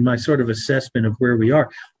in my sort of assessment of where we are,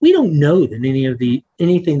 we don't know that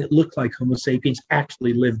anything that looked like Homo sapiens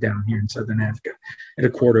actually lived down here in southern Africa at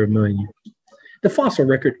 250,000 years. The fossil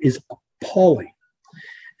record is appalling.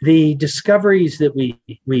 The discoveries that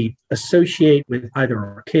we associate with either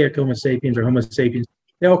archaic Homo sapiens or Homo sapiens,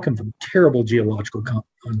 they all come from terrible geological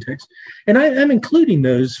context. And I'm including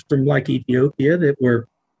those from like Ethiopia that were,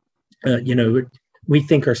 we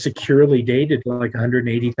think are securely dated like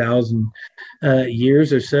 180,000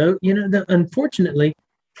 years or so. Unfortunately,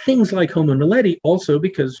 things like Homo naledi also,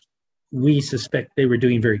 because we suspect they were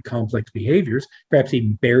doing very complex behaviors, perhaps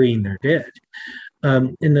even burying their dead.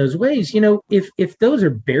 In those ways, if those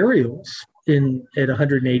are burials at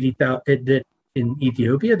 180,000 in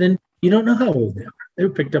Ethiopia, then you don't know how old they are. They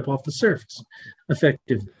were picked up off the surface,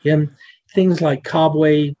 effectively. And things like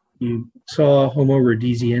Kabwe, you saw Homo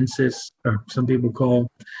rhodesiensis, or some people call,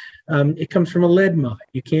 it comes from a lead mine.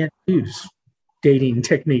 You can't use dating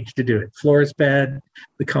techniques to do it. Flora is bad.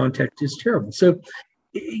 The context is terrible. So,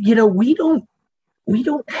 we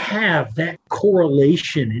don't have that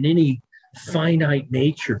correlation in any finite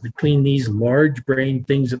nature between these large brain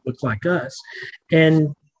things that look like us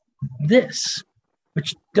and this.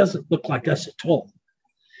 which doesn't look like us at all.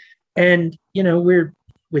 And, we're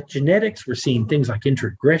with genetics, we're seeing things like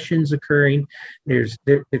introgressions occurring. There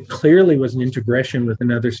clearly was an introgression with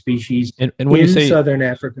another species and when in you say, Southern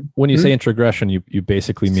Africa. When you say introgression, you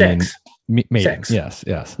basically mean sex. Mating. Sex. Yes.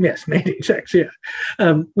 Yes, mating, sex, yeah.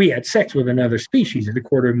 We had sex with another species at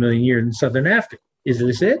 250,000 years in Southern Africa. Is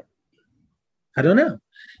this it? I don't know.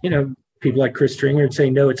 People like Chris Stringer would say,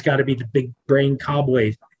 no, it's got to be the big brain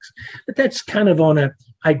cobweb things. But that's kind of on an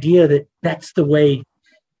idea that that's the way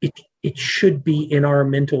it should be in our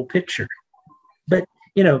mental picture. But,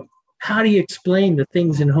 how do you explain the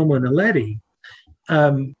things in Homo naledi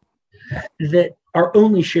that are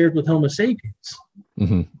only shared with Homo sapiens,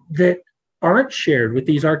 that aren't shared with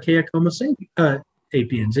these archaic Homo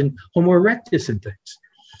sapiens and Homo erectus and things?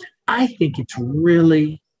 I think it's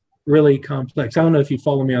really, really complex. I don't know if you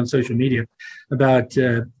follow me on social media. About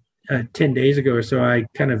 10 days ago or so, I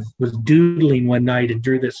kind of was doodling one night and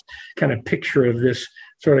drew this kind of picture of this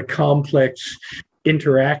sort of complex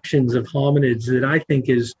interactions of hominids that I think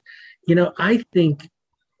is, I think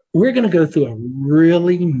we're going to go through a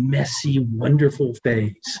really messy, wonderful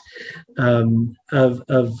phase of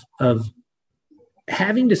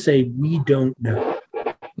having to say we don't know,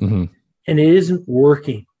 and it isn't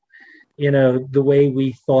working, the way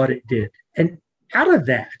we thought it did. And out of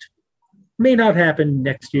that, may not happen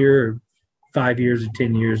next year or 5 years or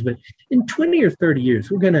 10 years, but in 20 or 30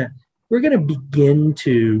 years, we're gonna begin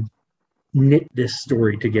to knit this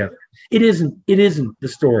story together. It isn't the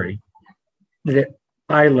story that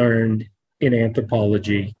I learned in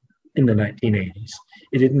anthropology in the 1980s.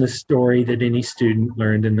 It isn't the story that any student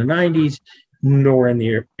learned in the 90s, nor in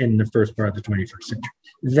the first part of the 21st century.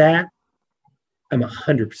 That I'm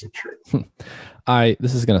 100% sure.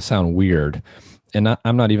 This is going to sound weird, and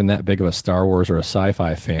I'm not even that big of a Star Wars or a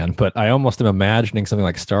sci-fi fan, but I almost am imagining something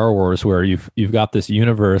like Star Wars, where you've got this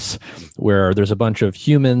universe where there's a bunch of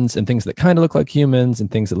humans and things that kind of look like humans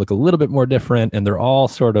and things that look a little bit more different, and they're all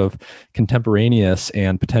sort of contemporaneous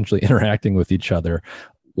and potentially interacting with each other.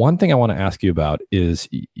 One thing I want to ask you about is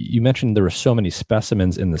you mentioned there were so many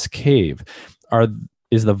specimens in this cave.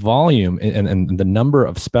 Is the volume and the number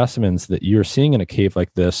of specimens that you're seeing in a cave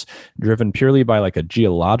like this driven purely by like a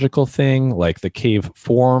geological thing, like the cave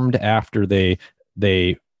formed after the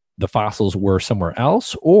fossils were somewhere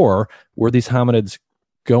else, or were these hominids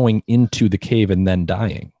going into the cave and then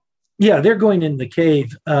dying? Yeah, they're going in the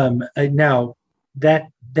cave. Now that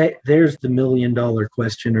there's the $1 million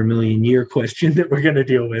question or $1 million question that we're going to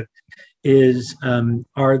deal with is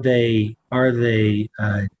are they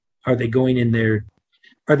going in there?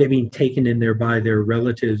 Are they being taken in there by their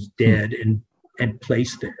relatives dead and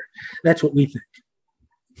placed there? That's what we think.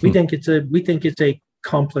 We think it's a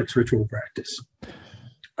complex ritual practice.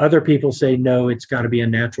 Other people say no, it's got to be a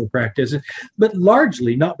natural practice, but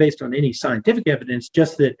largely not based on any scientific evidence,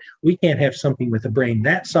 just that we can't have something with a brain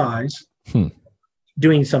that size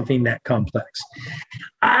doing something that complex.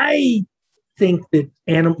 I think that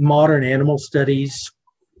modern animal studies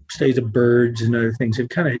of birds and other things have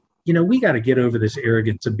kind of, we got to get over this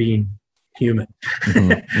arrogance of being human.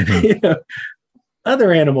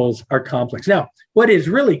 Other animals are complex. Now, what is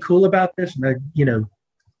really cool about this, and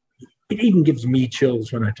it even gives me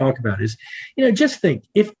chills when I talk about it, is, just think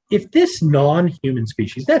if this non-human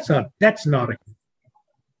species, that's not that's not,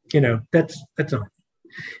 it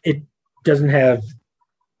doesn't have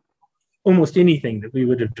almost anything that we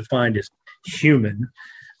would have defined as human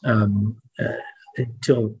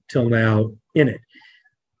till now in it.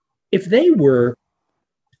 If they were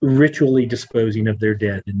ritually disposing of their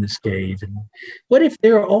dead in this cave, and what if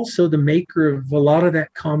they're also the maker of a lot of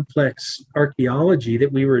that complex archaeology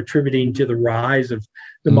that we were attributing to the rise of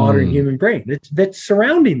the modern human brain that's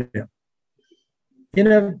surrounding them?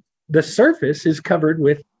 The surface is covered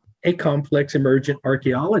with a complex emergent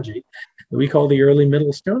archaeology that we call the early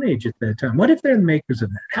Middle Stone Age at that time. What if they're the makers of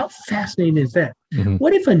that? How fascinating is that?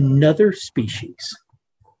 What if another species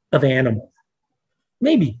of animal,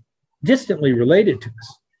 maybe distantly related to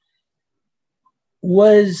us,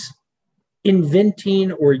 was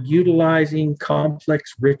inventing or utilizing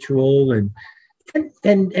complex ritual and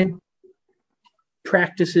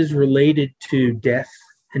practices related to death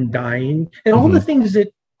and dying and all the things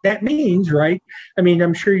that means, right? I mean,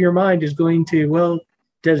 I'm sure your mind is going to, well,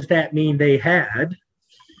 does that mean they had,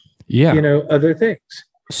 other things?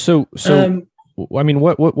 So I mean,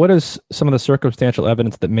 what is some of the circumstantial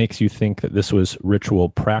evidence that makes you think that this was ritual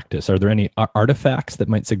practice? Are there any artifacts that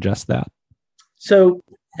might suggest that? So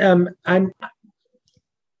I'm going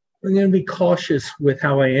to be cautious with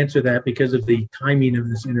how I answer that because of the timing of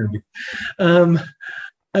this interview.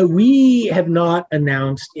 We have not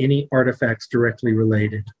announced any artifacts directly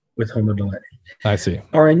related with Homo naledi. I see.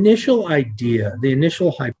 Our initial idea, the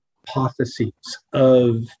initial hypotheses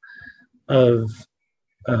of uh,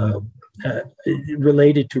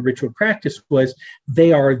 related to ritual practice was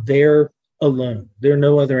they are there alone. There are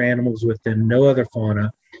no other animals with them, no other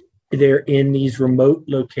fauna. They're in these remote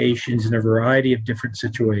locations in a variety of different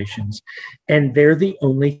situations, and they're the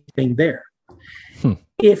only thing there.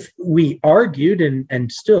 If we argued,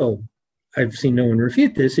 and still I've seen no one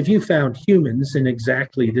refute this, if you found humans in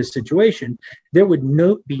exactly this situation, there would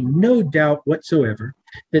be no doubt whatsoever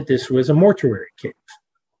that this was a mortuary cave.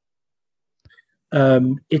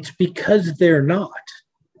 It's because they're not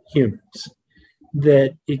humans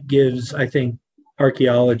that it gives, I think,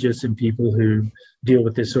 archaeologists and people who deal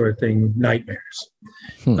with this sort of thing nightmares.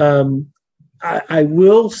 I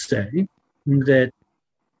will say that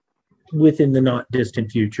within the not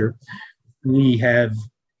distant future, we have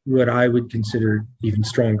what I would consider even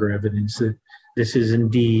stronger evidence that this is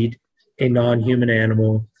indeed a non-human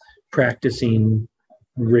animal practicing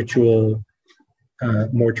ritual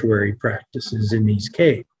mortuary practices in these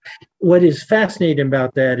caves. What is fascinating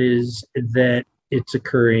about that is that it's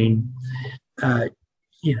occurring,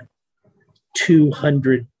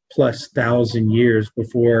 200 plus thousand years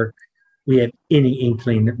before we have any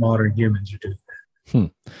inkling that modern humans are doing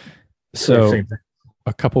that. So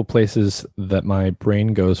a couple places that my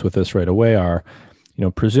brain goes with this right away are,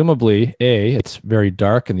 presumably, it's very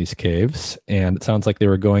dark in these caves, and it sounds like they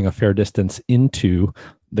were going a fair distance into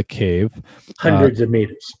the cave. Hundreds of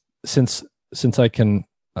meters. Since I can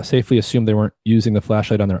safely assume they weren't using the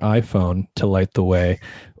flashlight on their iPhone to light the way,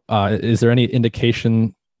 is there any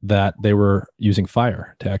indication that they were using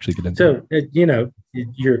fire to actually get into it?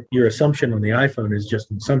 Your assumption on the iPhone is just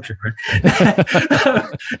an assumption, right?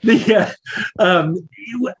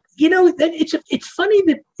 It's funny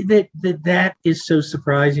that is so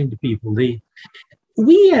surprising to people.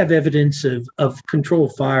 We have evidence of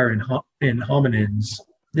controlled fire in hominins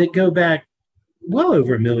that go back well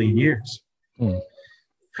over 1 million years.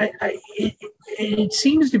 It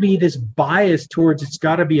seems to be this bias towards it's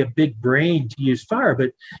got to be a big brain to use fire,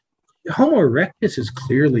 but Homo erectus is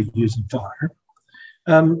clearly using fire.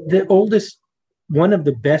 One of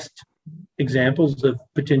the best examples of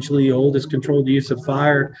potentially oldest controlled use of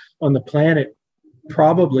fire on the planet,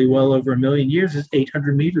 probably well over 1 million years, is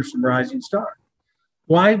 800 meters from rising star.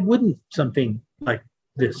 Why wouldn't something like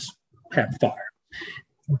this have fire?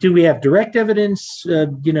 Do we have direct evidence?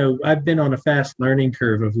 I've been on a fast learning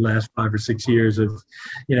curve of the last 5 or 6 years of,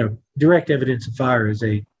 direct evidence of fire is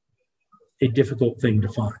a difficult thing to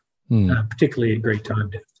find, particularly at great time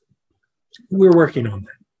depth. We're working on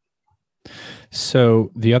that.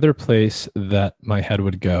 So the other place that my head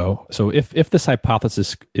would go, so if this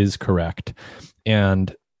hypothesis is correct,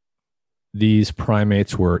 and these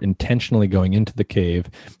primates were intentionally going into the cave,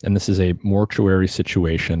 and this is a mortuary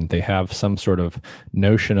situation, they have some sort of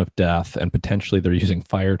notion of death, and potentially they're using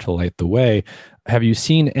fire to light the way. Have you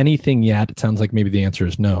seen anything yet? It sounds like maybe the answer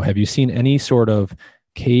is no. Have you seen any sort of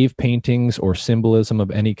cave paintings or symbolism of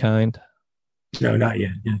any kind? No, not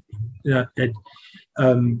yet.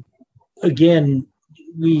 Again,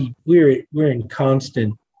 we're in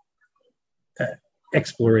constant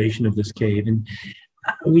exploration of this cave, and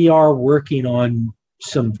we are working on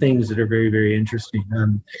some things that are very, very interesting.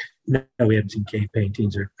 No, we haven't seen cave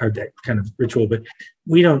paintings or that kind of ritual, but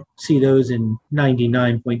we don't see those in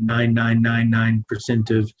 99.9999%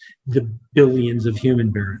 of the billions of human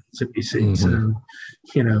burials that we see. So,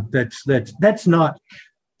 that's not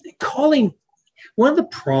calling. One of the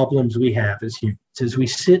problems we have as humans is we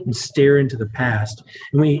sit and stare into the past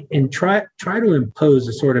and try to impose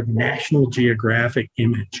a sort of National Geographic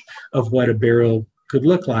image of what a burial could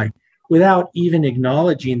look like without even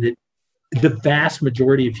acknowledging that the vast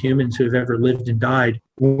majority of humans who have ever lived and died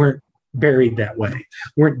weren't buried that way,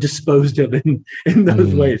 weren't disposed of in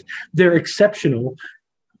those ways. They're exceptional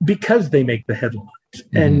because they make the headlines.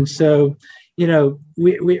 And so,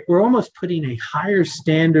 we're almost putting a higher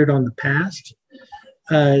standard on the past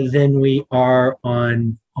than we are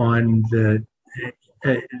on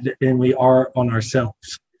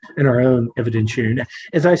ourselves and our own evidentiary.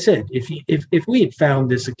 As I said, if we had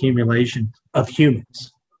found this accumulation of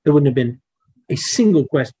humans, there wouldn't have been a single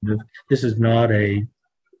question of this is not a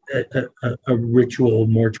ritual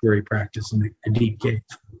mortuary practice in a deep cave.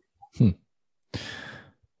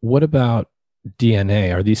 What about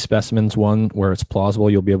DNA? Are these specimens one where it's plausible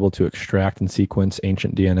you'll be able to extract and sequence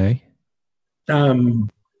ancient DNA?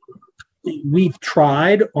 We've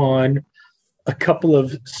tried on a couple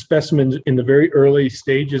of specimens in the very early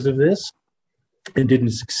stages of this. and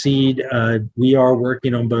didn't succeed. We are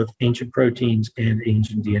working on both ancient proteins and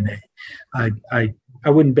ancient DNA. I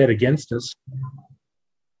wouldn't bet against us.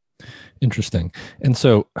 Interesting. And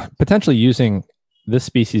so potentially using this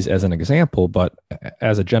species as an example, but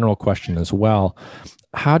as a general question as well,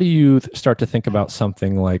 how do you start to think about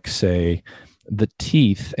something like, say, the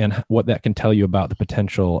teeth and what that can tell you about the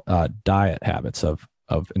potential diet habits of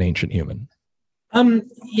an ancient human? One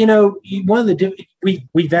of the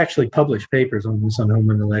we've actually published papers on this on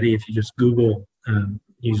Homo naledi. If you just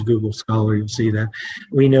use Google Scholar, you'll see that.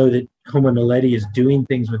 We know that Homo naledi is doing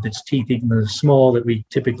things with its teeth, even though they're small, that we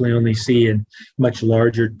typically only see in much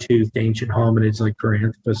larger toothed ancient hominids like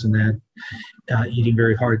Paranthropus and that, eating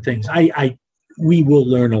very hard things. We will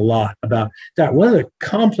learn a lot about that. One of the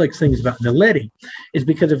complex things about naledi is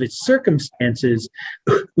because of its circumstances,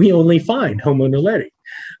 we only find Homo naledi.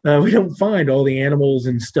 We don't find all the animals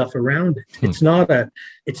and stuff around it. It's not a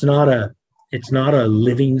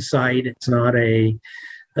living site. It's not a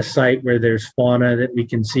site where there's fauna that we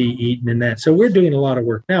can see eaten and that. So we're doing a lot of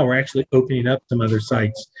work now. We're actually opening up some other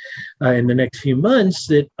sites in the next few months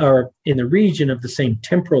that are in the region of the same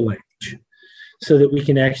temporal age, so that we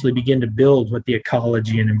can actually begin to build what the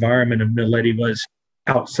ecology and environment of naledi was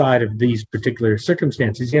outside of these particular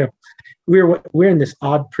circumstances. We're in this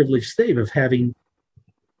odd privileged state of having,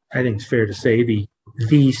 I think it's fair to say, the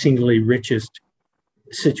singularly richest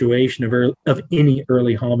situation of any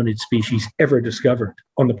early hominid species ever discovered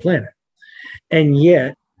on the planet. And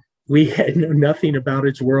yet we had nothing about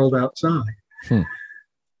its world outside.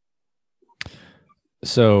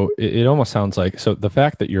 So it almost sounds like, so the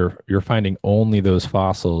fact that you're finding only those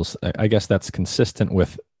fossils, I guess that's consistent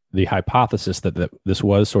with the hypothesis that this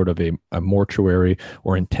was sort of a mortuary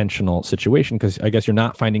or intentional situation, because I guess you're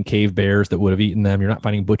not finding cave bears that would have eaten them. You're not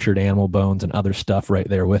finding butchered animal bones and other stuff right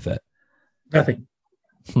there with it. Nothing.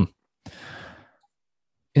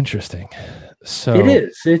 Interesting. So it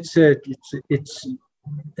is. It's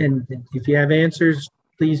and if you have answers,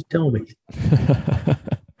 please tell me.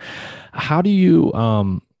 How do you,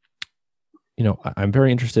 I'm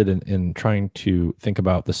very interested in trying to think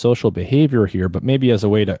about the social behavior here, but maybe as a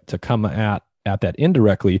way to come at that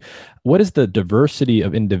indirectly. What is the diversity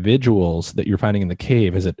of individuals that you're finding in the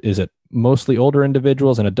cave? Is it mostly older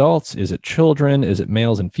individuals and adults? Is it children? Is it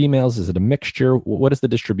males and females? Is it a mixture? What does the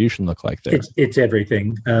distribution look like there? It's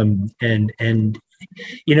everything.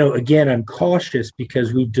 Again, I'm cautious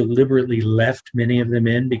because we've deliberately left many of them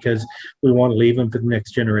in because we want to leave them for the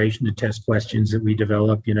next generation to test questions that we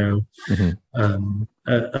develop, of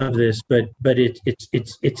this. But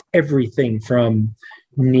it's everything from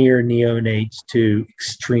near neonates to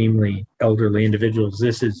extremely elderly individuals.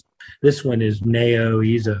 This one is Neo.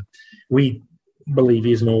 We believe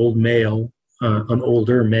he's an older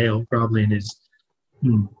male, probably in his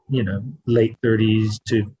late 30s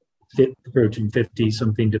to approaching 50,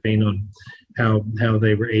 something depending on how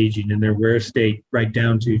they were aging in their wear state, right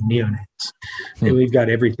down to neonates. And we've got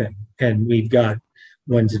everything, and we've got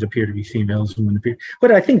ones that appear to be females and one appear.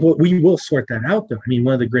 But I think we will sort that out, though. I mean,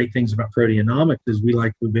 one of the great things about proteomics is we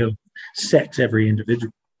like to be able to sex every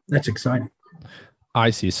individual. That's exciting. I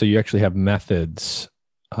see. So you actually have methods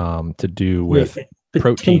to do with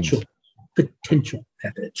proteins. Potential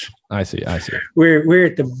methods. I see. We're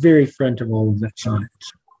at the very front of all of that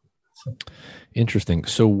science. So. Interesting.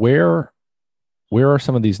 So where are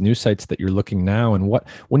some of these new sites that you're looking now, and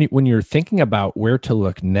when you're thinking about where to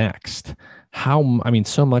look next? So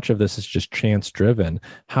much of this is just chance driven.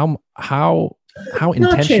 How intentional?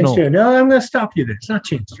 Not chance driven. No, I'm going to stop you there. It's not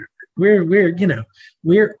chance driven.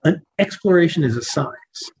 We're an exploration is a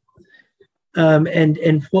science,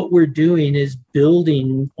 and what we're doing is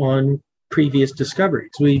building on previous discoveries.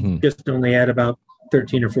 We just only had about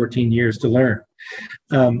 13 or 14 years to learn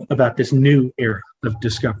about this new era of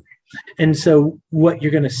discovery. And so what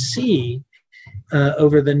you're going to see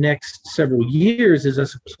over the next several years is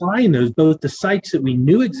us applying those, both the sites that we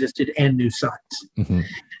knew existed and new sites.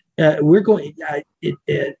 We're going,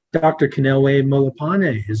 Dr. Kanelwe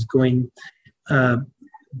Molopane is going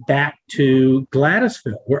back to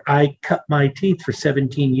Gladysville, where I cut my teeth for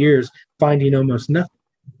 17 years, finding almost nothing.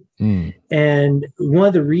 And one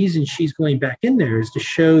of the reasons she's going back in there is to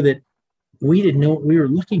show that we didn't know what we were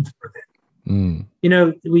looking for then.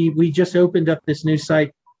 We just opened up this new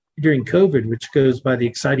site during COVID, which goes by the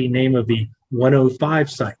exciting name of the 105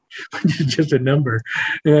 site, which is just a number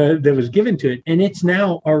that was given to it. And it's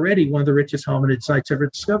now already one of the richest hominid sites ever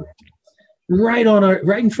discovered, right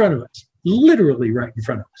in front of us, literally right in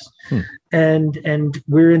front of us. And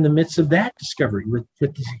we're in the midst of that discovery with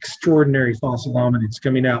these extraordinary fossil hominids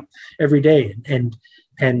coming out every day. And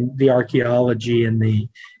and the archaeology and the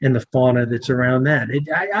fauna that's around that.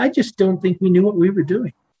 I just don't think we knew what we were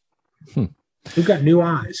doing. We've got new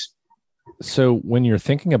eyes. So when you're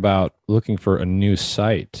thinking about looking for a new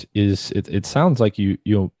site, it sounds like you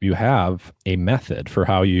have a method for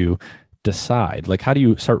how you decide. Like, how do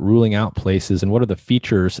you start ruling out places, and what are the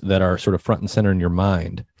features that are sort of front and center in your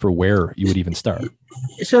mind for where you would even start?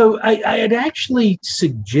 So I'd actually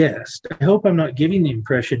suggest, I hope I'm not giving the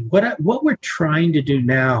impression, what we're trying to do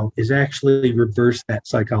now is actually reverse that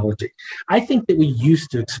psychology. I think that we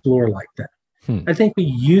used to explore like that. I think we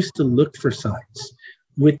used to look for sites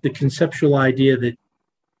with the conceptual idea that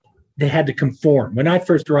they had to conform. When I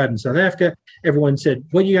first arrived in South Africa, everyone said,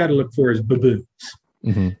 what you got to look for is baboons.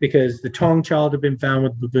 Because the Taung child had been found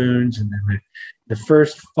with baboons, and then the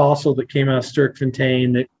first fossil that came out of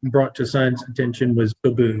Sterkfontein that brought to science attention was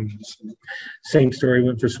baboons. Same story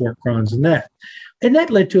went for swartkrons and that. And that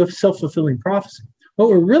led to a self-fulfilling prophecy. What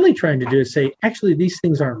we're really trying to do is say, actually, these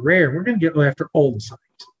things aren't rare. We're going to go after all the sites.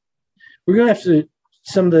 We're going to have to,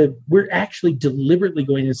 we're actually deliberately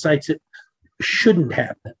going to sites that shouldn't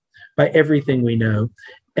have them by everything we know.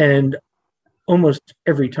 And almost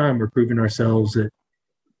every time we're proving ourselves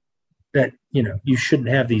that you shouldn't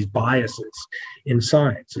have these biases in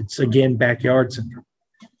science. It's, again, backyard syndrome.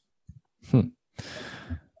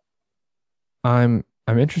 I'm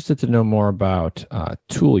interested to know more about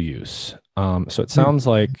tool use. So it sounds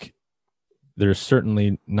like there's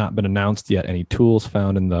certainly not been announced yet any tools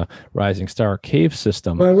found in the Rising Star cave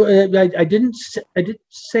system. Well, I didn't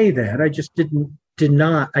say that. I just didn't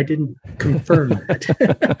confirm that.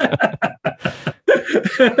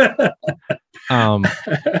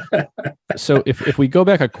 So if we go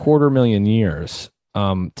back 250,000 years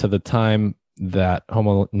to the time that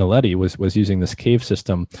Homo naledi was using this cave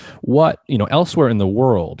system, what, elsewhere in the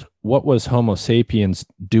world, what was Homo sapiens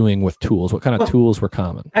doing with tools? What kind of tools were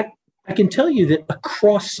common? I can tell you that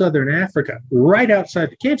across southern Africa, right outside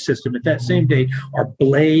the cave system at that same day, are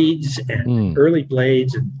blades and early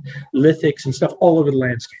blades and lithics and stuff all over the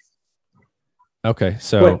landscape. Okay,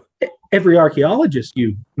 so every archaeologist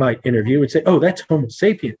you might interview would say, oh, that's Homo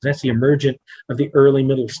sapiens. That's the emergent of the early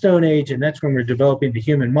Middle Stone Age, and that's when we're developing the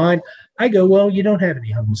human mind. I go, well, you don't have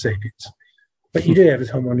any Homo sapiens, but you do have is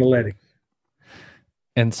Homo naledi.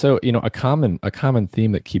 And so, a common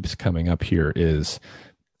theme that keeps coming up here is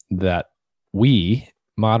that we,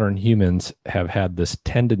 modern humans, have had this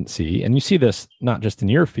tendency, and you see this not just in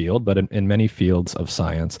your field, but in many fields of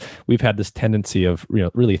science, we've had this tendency of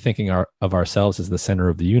really thinking of ourselves as the center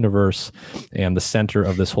of the universe and the center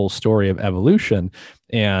of this whole story of evolution.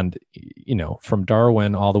 And, from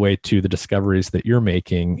Darwin all the way to the discoveries that you're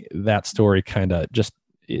making, that story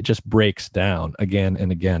it just breaks down again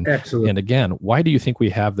and again. Absolutely. And again. Why do you think we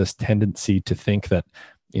have this tendency to think that,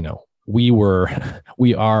 we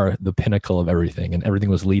are the pinnacle of everything and everything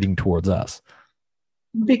was leading towards us?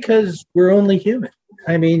 Because we're only human.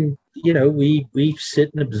 I mean, we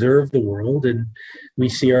sit and observe the world, and we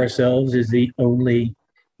see ourselves as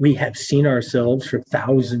we have seen ourselves for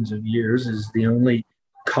thousands of years as the only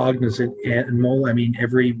cognizant animal. I mean,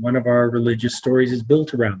 every one of our religious stories is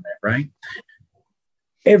built around that, right?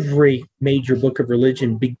 Every major book of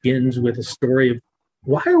religion begins with a story of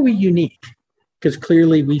why are we unique? Because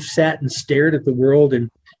clearly we've sat and stared at the world and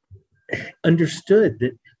understood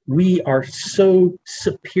that we are so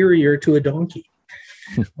superior to a donkey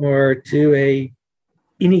or to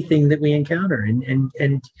anything that we encounter.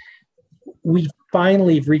 And we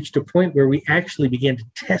finally have reached a point where we actually begin to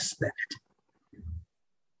test that.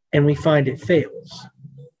 And we find it fails.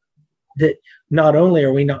 That not only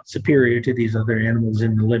are we not superior to these other animals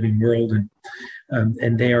in the living world,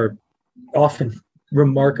 and they are often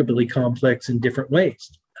remarkably complex in different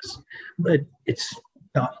ways, but it's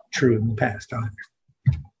not true in the past either.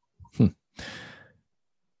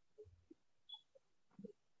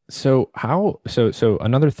 So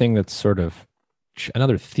another thing that's sort of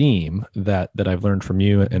another theme that I've learned from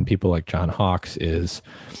you and people like John Hawkes is,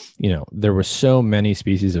 there were so many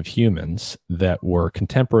species of humans that were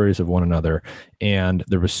contemporaries of one another, and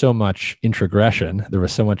there was so much introgression, there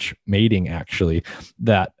was so much mating actually,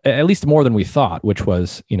 that at least more than we thought, which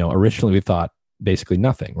was, originally we thought basically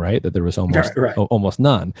nothing, right? That there was almost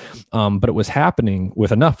none. But it was happening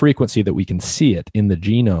with enough frequency that we can see it in the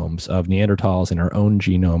genomes of Neanderthals, in our own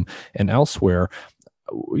genome and elsewhere.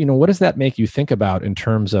 What does that make you think about in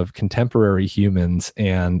terms of contemporary humans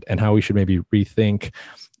and how we should maybe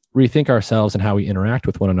rethink ourselves and how we interact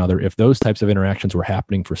with one another if those types of interactions were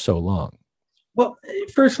happening for so long? Well,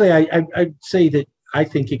 firstly, I'd say that I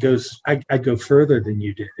think I go further than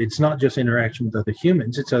you did. It's not just interaction with other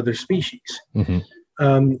humans, it's other species.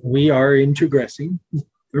 we are introgressing.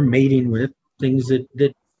 We're mating with things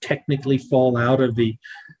that technically fall out of the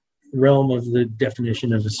realm of the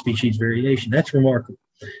definition of a species variation. That's remarkable.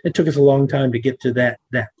 It took us a long time to get to that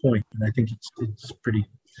point, and I think it's pretty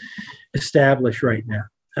established right now.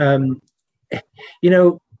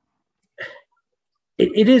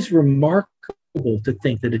 It is remarkable to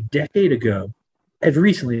think that a decade ago, as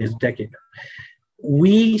recently as a decade ago,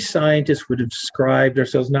 we scientists would have described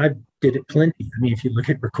ourselves, and I did it plenty. I mean, if you look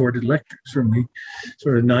at recorded lectures from the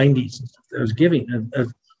sort of 90s and stuff that I was giving,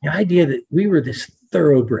 of the idea that we were this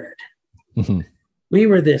thoroughbred. Mm-hmm. We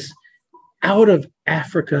were this out of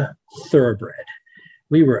Africa thoroughbred.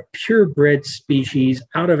 We were a purebred species,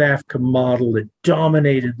 out of Africa model that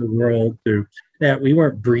dominated the world through that. We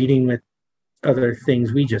weren't breeding with other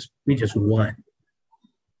things. We just won.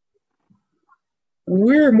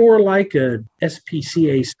 We're more like a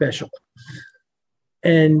SPCA special.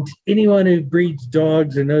 And anyone who breeds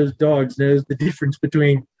dogs or knows dogs knows the difference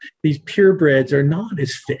between these purebreds are not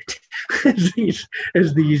as fit as these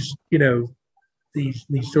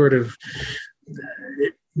sort of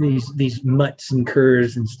these mutts and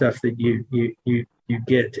curs and stuff that you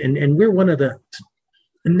get. And we're one of those.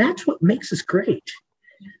 And that's what makes us great.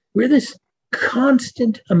 We're this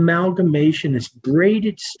constant amalgamation, this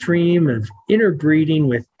braided stream of interbreeding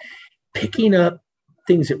with picking up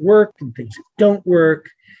things that work and things that don't work.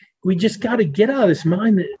 We just got to get out of this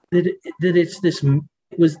mind that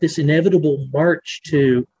was this inevitable march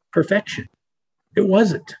to perfection. It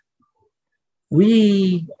wasn't.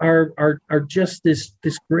 We are just this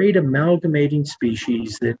great amalgamating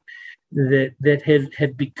species that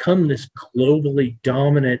have become this globally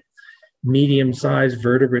dominant medium-sized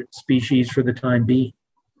vertebrate species for the time being,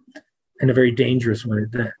 and a very dangerous one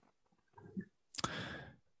at that.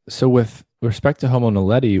 So with respect to Homo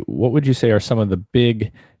naledi, what would you say are some of the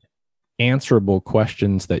big answerable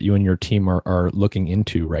questions that you and your team are looking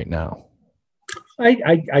into right now?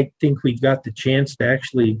 I think we got the chance to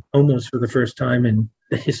actually, almost for the first time in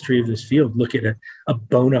the history of this field, look at a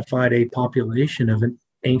bona fide population of an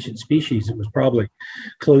ancient species that was probably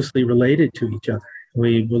closely related to each other.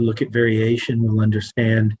 We will look at variation, we'll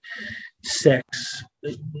understand sex,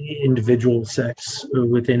 individual sex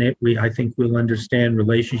within it. I think we'll understand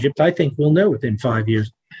relationships. I think we'll know within 5 years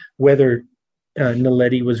whether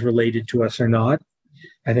Naledi was related to us or not.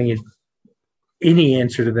 I think any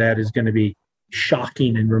answer to that is going to be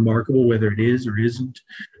shocking and remarkable, whether it is or isn't,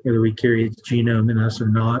 whether we carry its genome in us or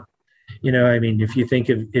not. I mean, if you think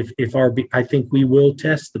of I think we will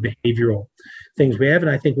test the behavioral things we have,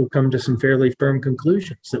 and I think we'll come to some fairly firm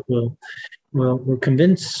conclusions that will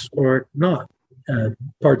convince or not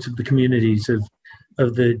parts of the communities of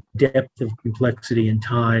the depth of complexity and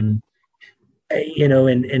time,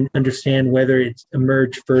 and understand whether it's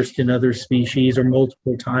emerged first in other species or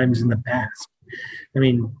multiple times in the past. I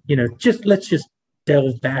mean, let's just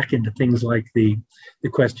delve back into things like the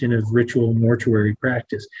question of ritual mortuary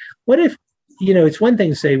practice. What if, it's one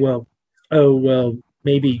thing to say,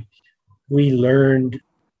 maybe we learned,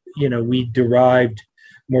 we derived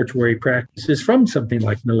mortuary practices from something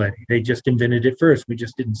like Naledi. They just invented it first. We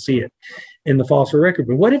just didn't see it in the fossil record.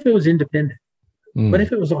 But what if it was independent? What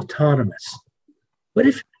if it was autonomous? What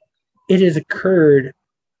if it has occurred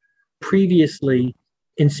previously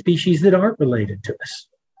in species that aren't related to us?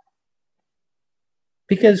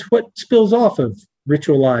 Because what spills off of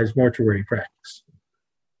ritualized mortuary practice?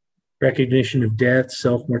 Recognition of death,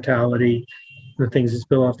 self-mortality, the things that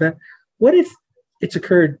spill off that. What if it's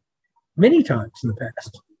occurred many times in the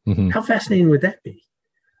past? Mm-hmm. How fascinating would that be?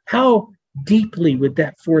 How deeply would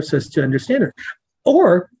that force us to understand it?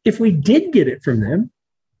 Or if we did get it from them,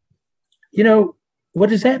 what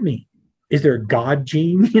does that mean? Is there a God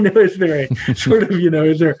gene? Is there a sort of,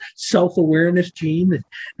 is there a self-awareness gene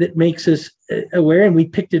that makes us aware? And we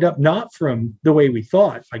picked it up not from the way we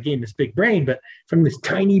thought, I gained this big brain, but from this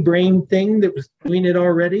tiny brain thing that was doing it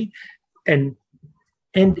already. And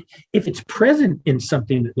if it's present in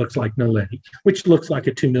something that looks like Naledi, which looks like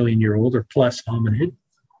a 2 million year old or plus hominid,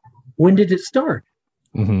 when did it start?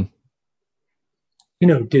 Mm-hmm.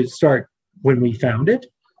 Did it start when we found it?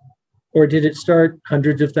 Or did it start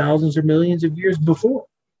hundreds of thousands or millions of years before?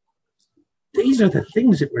 These are the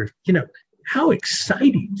things that we're, how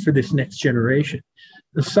exciting for this next generation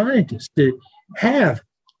of scientists to have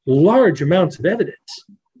large amounts of evidence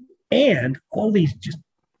and all these just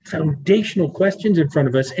foundational questions in front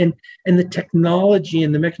of us, and the technology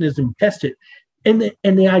and the mechanism to test it, and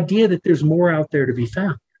the idea that there's more out there to be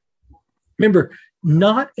found. Remember,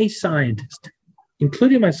 not a scientist,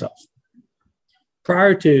 including myself,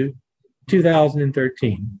 prior to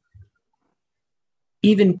 2013,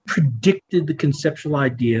 even predicted the conceptual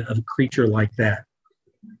idea of a creature like that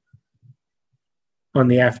on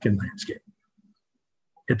the African landscape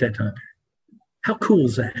at that time. How cool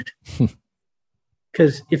is that?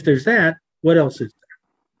 Because if there's that, what else is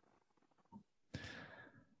there?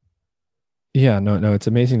 Yeah, no, it's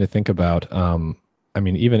amazing to think about. I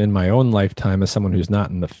mean, even in my own lifetime, as someone who's not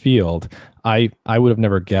in the field, I would have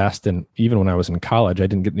never guessed, and even when I was in college, I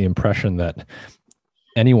didn't get the impression that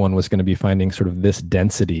anyone was going to be finding sort of this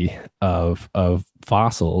density of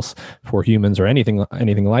fossils for humans or anything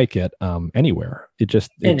like it anywhere.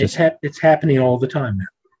 It's happening all the time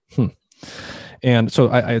now. And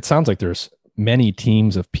so it sounds like there's many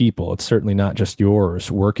teams of people. It's certainly not just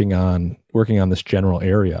yours working on this general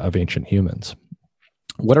area of ancient humans.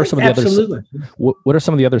 What are some of the what are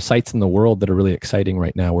some of the other sites in the world that are really exciting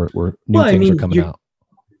right now where new things are coming out?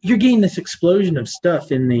 You're getting this explosion of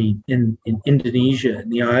stuff in Indonesia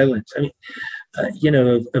and the islands. I mean,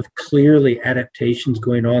 of clearly adaptations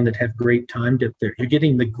going on that have great time depth there. You're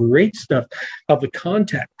getting the great stuff of the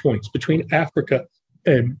contact points between Africa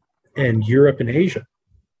and Europe and Asia.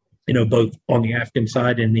 Both on the African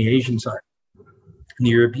side and the Asian side, and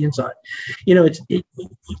the European side.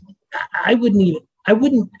 I wouldn't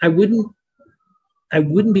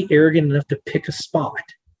be arrogant enough to pick a spot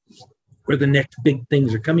where the next big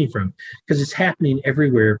things are coming from, because it's happening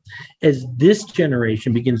everywhere as this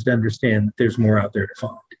generation begins to understand that there's more out there to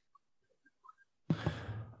find.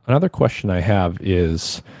 Another question I have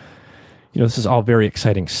is, this is all very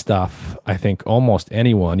exciting stuff. I think almost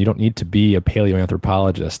anyone, you don't need to be a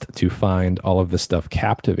paleoanthropologist to find all of this stuff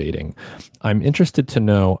captivating. I'm interested to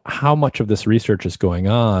know how much of this research is going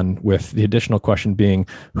on, with the additional question being,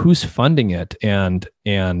 who's funding it? And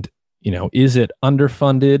is it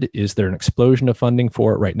underfunded? Is there an explosion of funding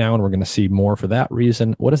for it right now, and we're going to see more for that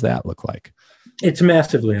reason? What does that look like? It's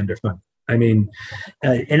massively underfunded. I mean,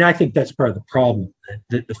 and I think that's part of the problem,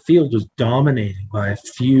 that the field was dominated by a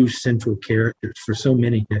few central characters for so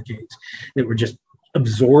many decades that were just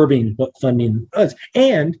absorbing what funding was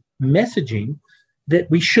and messaging that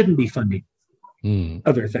we shouldn't be funding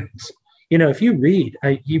other things. If you read,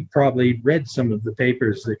 you probably read some of the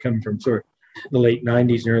papers that come from sort of the late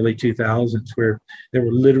 90s and early 2000s, where there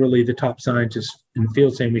were literally the top scientists in the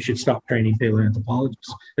field saying we should stop training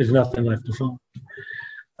paleoanthropologists. There's nothing left to fund.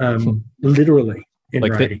 Literally in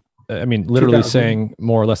writing. Literally saying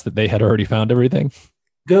more or less that they had already found everything.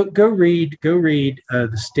 Go read The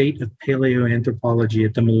State of Paleoanthropology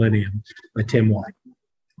at the Millennium by Tim White,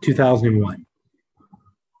 2001.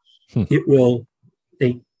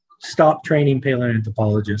 They stop training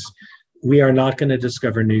paleoanthropologists. We are not going to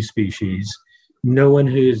discover new species. No one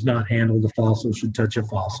who has not handled a fossil should touch a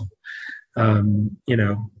fossil.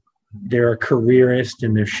 They're a careerist,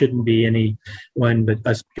 and there shouldn't be anyone but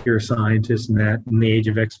us pure scientists, and the age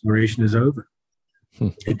of exploration is over.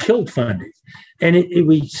 It killed funding, and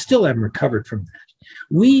we still haven't recovered from that.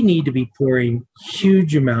 We need to be pouring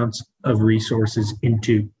huge amounts of resources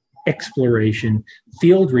into exploration,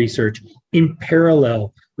 field research, in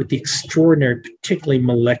parallel with the extraordinary, particularly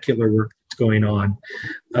molecular work that's going on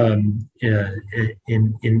in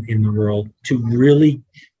the world, to really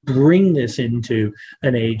bring this into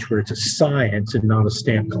an age where it's a science and not a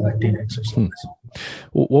stamp collecting exercise.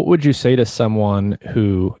 What would you say to someone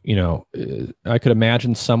who, I could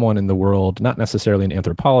imagine someone in the world, not necessarily an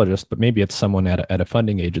anthropologist, but maybe it's someone at a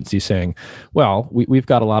funding agency saying, well, we've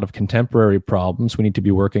got a lot of contemporary problems. We need to be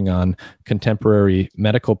working on contemporary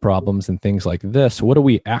medical problems and things like this. What are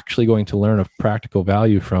we actually going to learn of practical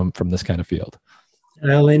value from this kind of field?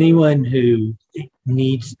 Well, anyone who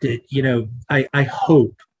needs to, I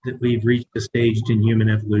hope that we've reached a stage in human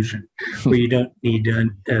evolution where you don't need to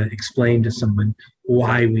explain to someone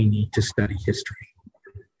why we need to study history,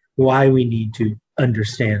 why we need to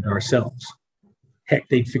understand ourselves. Heck,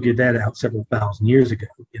 they figured that out several thousand years ago,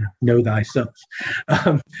 know thyself.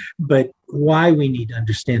 But why we need to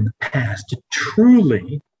understand the past to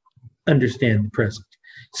truly understand the present.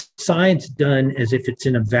 Science done as if it's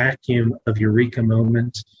in a vacuum of eureka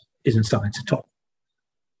moments isn't science at all.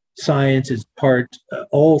 Science is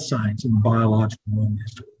all science in the biological world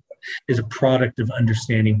is a product of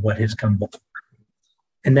understanding what has come before.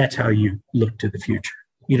 And that's how you look to the future.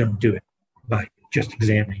 You don't do it by just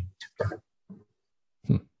examining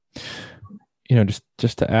it.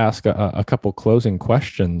 Just to ask a couple closing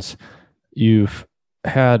questions. You've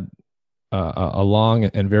had a long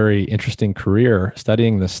and very interesting career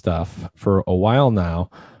studying this stuff for a while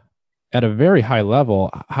now. At a very high level,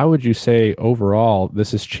 how would you say overall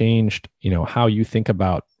this has changed, how you think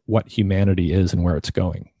about what humanity is and where it's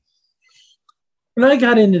going? When I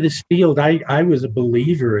got into this field, I was a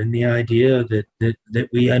believer in the idea that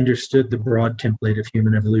we understood the broad template of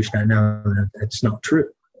human evolution. I know that that's not true.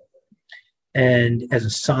 And as a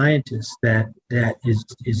scientist, that is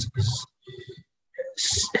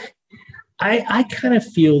I kind of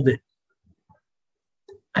feel that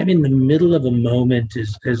I'm in the middle of a moment,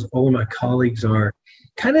 as all of my colleagues are,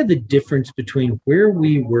 kind of the difference between where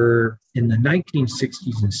we were in the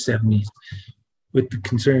 1960s and 70s with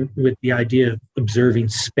the idea of observing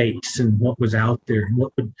space and what was out there and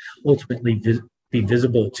what would ultimately be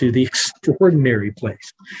visible, to the extraordinary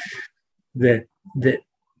place that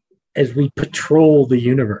as we patrol the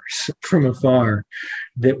universe from afar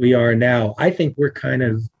that we are now. I think we're kind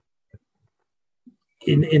of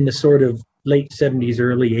in the sort of late 70s,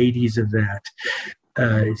 early 80s of that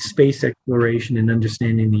space exploration and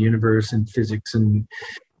understanding the universe and physics and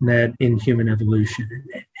that in human evolution.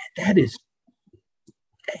 And that is,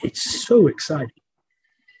 it's so exciting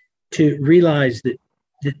to realize that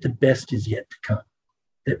the best is yet to come,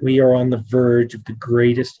 that we are on the verge of the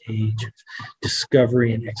greatest age of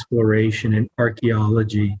discovery and exploration and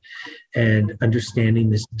archaeology and understanding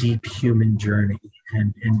this deep human journey.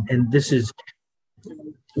 And this is,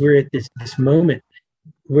 we're at this moment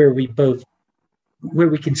where we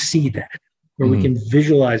can see that, where we can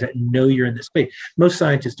visualize that and know you're in this space. Most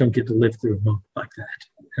scientists don't get to live through a moment like that.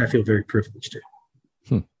 And I feel very privileged to.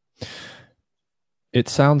 It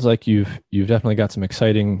sounds like you've definitely got some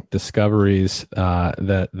exciting discoveries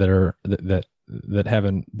that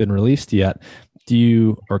haven't been released yet. Do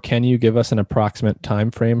you, or can you give us an approximate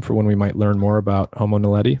time frame for when we might learn more about Homo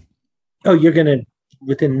naledi? Oh, you're going to,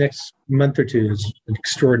 within the next month or two, there's an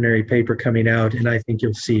extraordinary paper coming out, and I think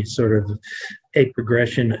you'll see sort of a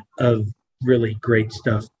progression of really great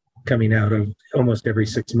stuff coming out of almost every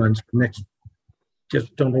 6 months. Next,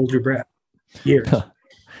 just don't hold your breath. Years.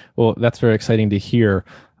 Well, that's very exciting to hear.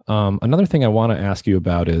 Another thing I want to ask you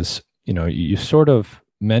about is, you sort of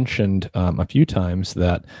mentioned a few times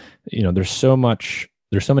that, there's so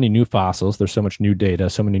many new fossils, there's so much new data,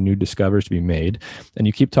 so many new discoveries to be made, and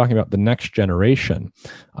you keep talking about the next generation.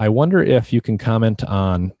 I wonder if you can comment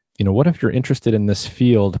on, what if you're interested in this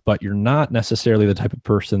field, but you're not necessarily the type of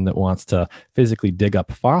person that wants to physically dig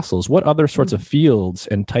up fossils? What other sorts of fields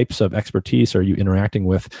and types of expertise are you interacting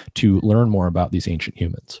with to learn more about these ancient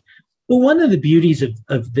humans? Well, one of the beauties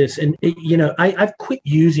of this, and I've quit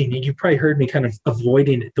using, and you probably heard me kind of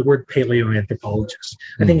avoiding it, the word paleoanthropologist.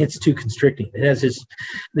 I think it's too constricting. It has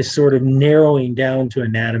this sort of narrowing down to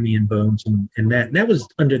anatomy and bones, and that was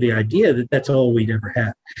under the idea that that's all we'd ever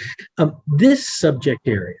had. This subject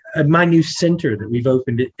area, my new center that we've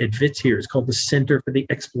opened at WITS here, is called the Center for the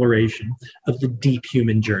Exploration of the Deep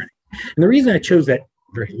Human Journey. And the reason I chose that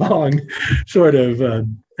very long sort of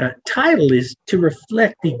title is to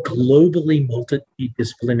reflect the globally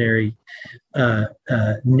multidisciplinary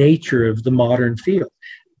nature of the modern field.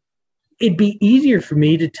 It'd be easier for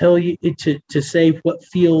me to tell you to say what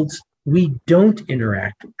fields we don't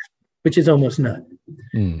interact with, which is almost none.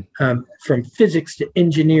 From physics to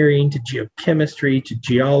engineering to geochemistry to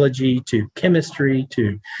geology to chemistry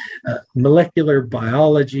to molecular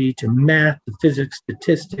biology to math to physics,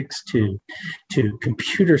 statistics to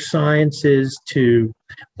computer sciences to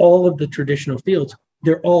all of the traditional fields.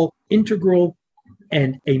 They're all integral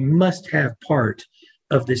and a must-have part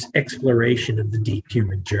of this exploration of the deep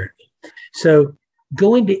human journey. So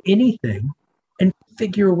go into anything and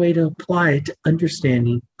figure a way to apply it to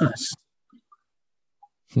understanding us.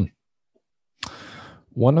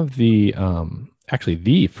 One of the, actually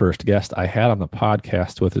the first guest I had on the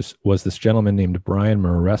podcast was this gentleman named Brian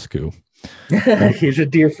Muraresku. He's a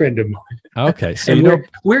dear friend of mine. Okay, so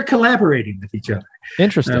we're collaborating with each other.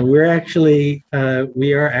 Interesting. We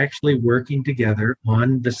are actually working together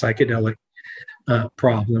on the psychedelic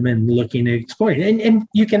problem and looking at exploring. And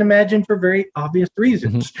you can imagine, for very obvious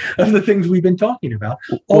reasons, of the things we've been talking about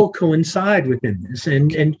all coincide within this.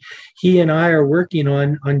 And he and I are working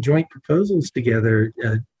on joint proposals together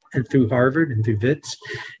and through Harvard and through WITS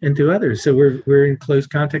and through others. So we're in close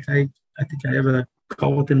contact. I think I have a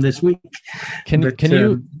call with him this week. Can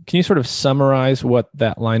you sort of summarize what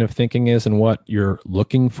that line of thinking is and what you're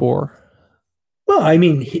looking for? Well, I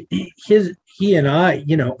mean, he and I,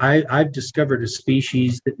 I've discovered a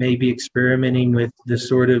species that may be experimenting with this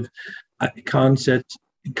sort of concepts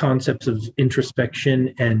of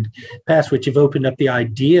introspection and past, which have opened up the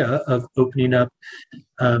idea of opening up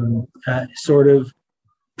sort of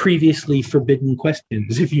previously forbidden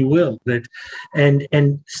questions, if you will, that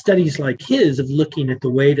and studies like his of looking at the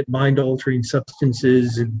way that mind-altering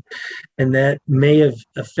substances and that may have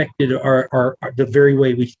affected our the very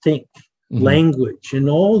way we think language, and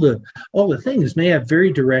all the things may have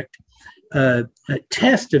very direct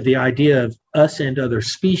test of the idea of us and other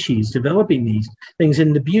species developing these things.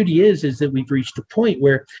 And the beauty is that we've reached a point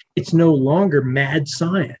where it's no longer mad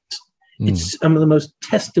science. It's some of the most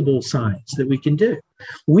testable science that we can do.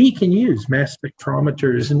 We can use mass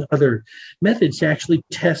spectrometers and other methods to actually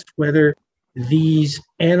test whether these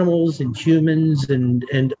animals and humans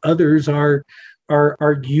and others are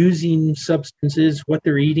using substances, what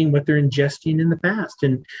they're eating, what they're ingesting in the past.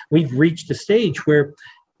 And we've reached a stage where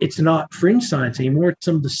it's not fringe science anymore. It's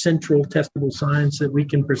some of the central testable science that we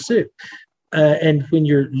can pursue. And when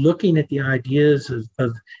you're looking at the ideas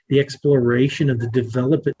of the exploration of the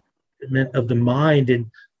development of the mind in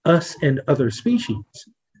us and other species,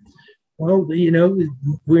 well,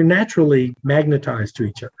 we're naturally magnetized to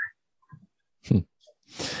each other.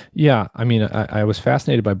 Yeah, I mean, I was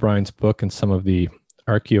fascinated by Brian's book and some of the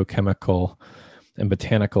archaeochemical and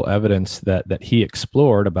botanical evidence that he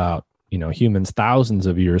explored about, humans thousands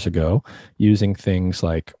of years ago using things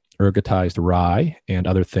like ergotized rye and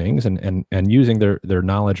other things, and using their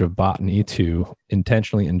knowledge of botany to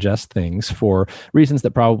intentionally ingest things for reasons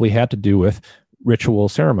that probably had to do with ritual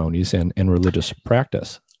ceremonies and religious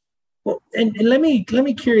practice. Well, and let me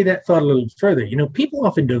carry that thought a little further. People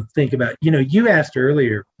often don't think about, you asked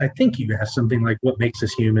earlier, I think you asked something like what makes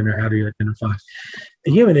us human, or how do you identify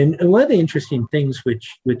a human? And one of the interesting things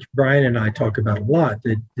which Brian and I talk about a lot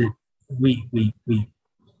that we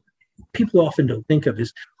people often don't think of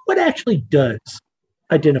is what actually does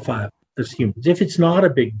identify as humans. If it's not a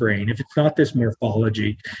big brain, if it's not this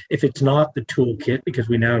morphology, if it's not the toolkit, because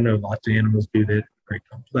we now know lots of animals do that, very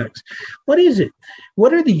complex. What is it?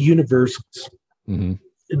 What are the universals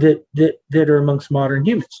that are amongst modern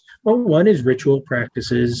humans? Well, one is ritual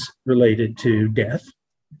practices related to death.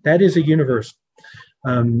 That is a universal.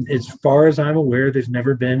 As far as I'm aware, there's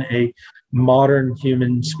never been a modern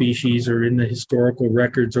human species, or in the historical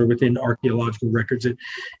records or within archaeological records,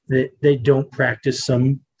 that they don't practice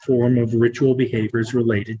some form of ritual behaviors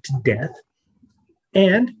related to death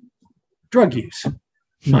and drug use,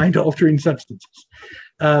 mind-altering substances.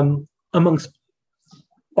 Amongst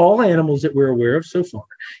all animals that we're aware of so far,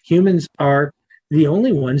 humans are the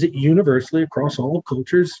only ones that universally across all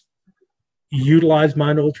cultures utilize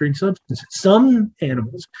mind-altering substances. Some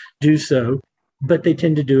animals do so, but they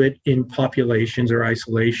tend to do it in populations or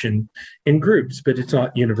isolation in groups, but it's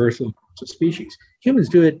not universal to species. Humans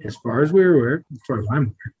do it, as far as we're aware, as far as I'm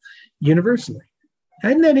aware, universally.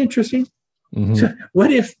 Isn't that interesting? So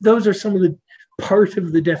what if those are some of the part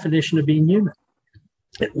of the definition of being human?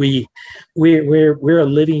 That we're a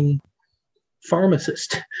living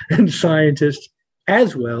pharmacist and scientist,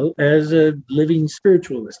 as well as a living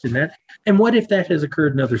spiritualist in that. And what if that has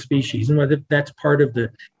occurred in other species? And what if that's part of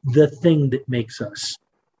the thing that makes us?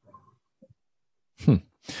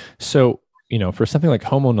 So, for something like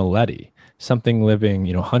Homo naledi, something living,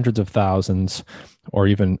 hundreds of thousands or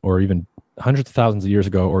even hundreds of thousands of years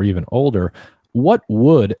ago, or even older, what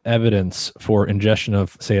would evidence for ingestion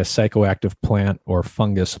of, say, a psychoactive plant or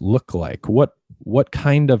fungus look like? What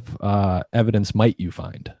kind of evidence might you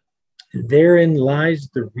find? Therein lies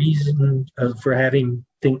the reason for having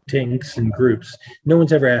think tanks and groups. No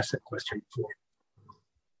one's ever asked that question before.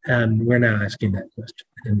 And we're now asking that question.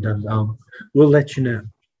 And we'll let you know.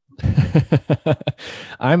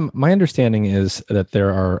 My understanding is that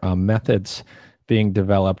there are methods being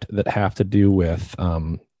developed that have to do with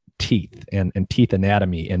teeth and teeth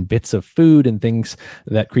anatomy, and bits of food and things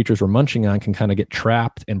that creatures were munching on can kind of get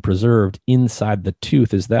trapped and preserved inside the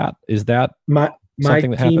tooth. Is that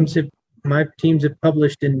something that happens? My teams have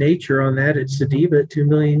published in Nature on that at Sediba 2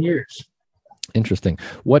 million years. Interesting.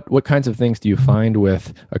 What kinds of things do you find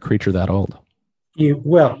with a creature that old?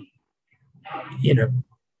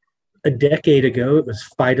 A decade ago, it was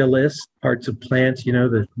phytoliths, parts of plants,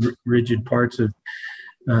 the rigid parts of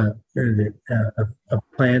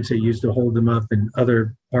plants that used to hold them up, and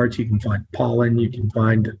other parts you can find pollen, you can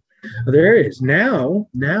find other areas. Now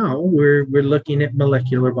we're looking at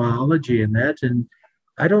molecular biology in that, and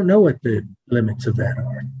I don't know what the limits of that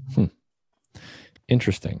are.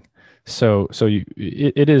 Interesting. So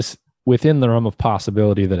it is within the realm of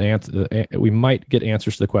possibility that we might get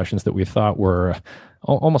answers to the questions that we thought were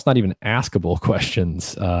almost not even askable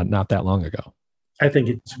questions not that long ago. I think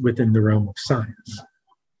it's within the realm of science.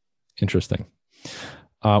 Interesting.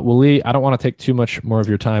 Well, Lee, I don't want to take too much more of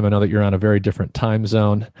your time. I know that you're on a very different time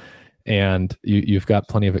zone, and you've got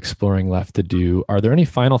plenty of exploring left to do. Are there any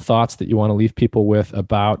final thoughts that you want to leave people with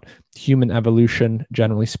about human evolution,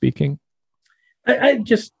 generally speaking? I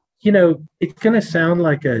just, it's going to sound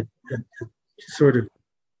like a sort of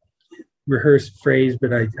rehearsed phrase,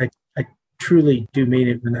 but I truly do mean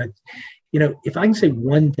it when if I can say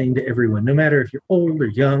one thing to everyone, no matter if you're old or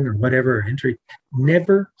young or whatever, or entry,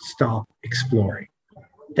 never stop exploring.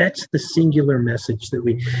 That's the singular message that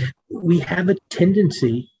we have a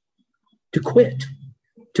tendency to quit,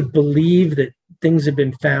 to believe that things have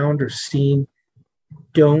been found or seen.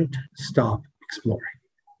 Don't stop exploring.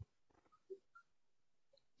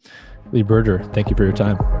 Lee Berger, thank you for your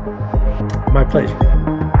time. My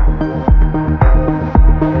pleasure.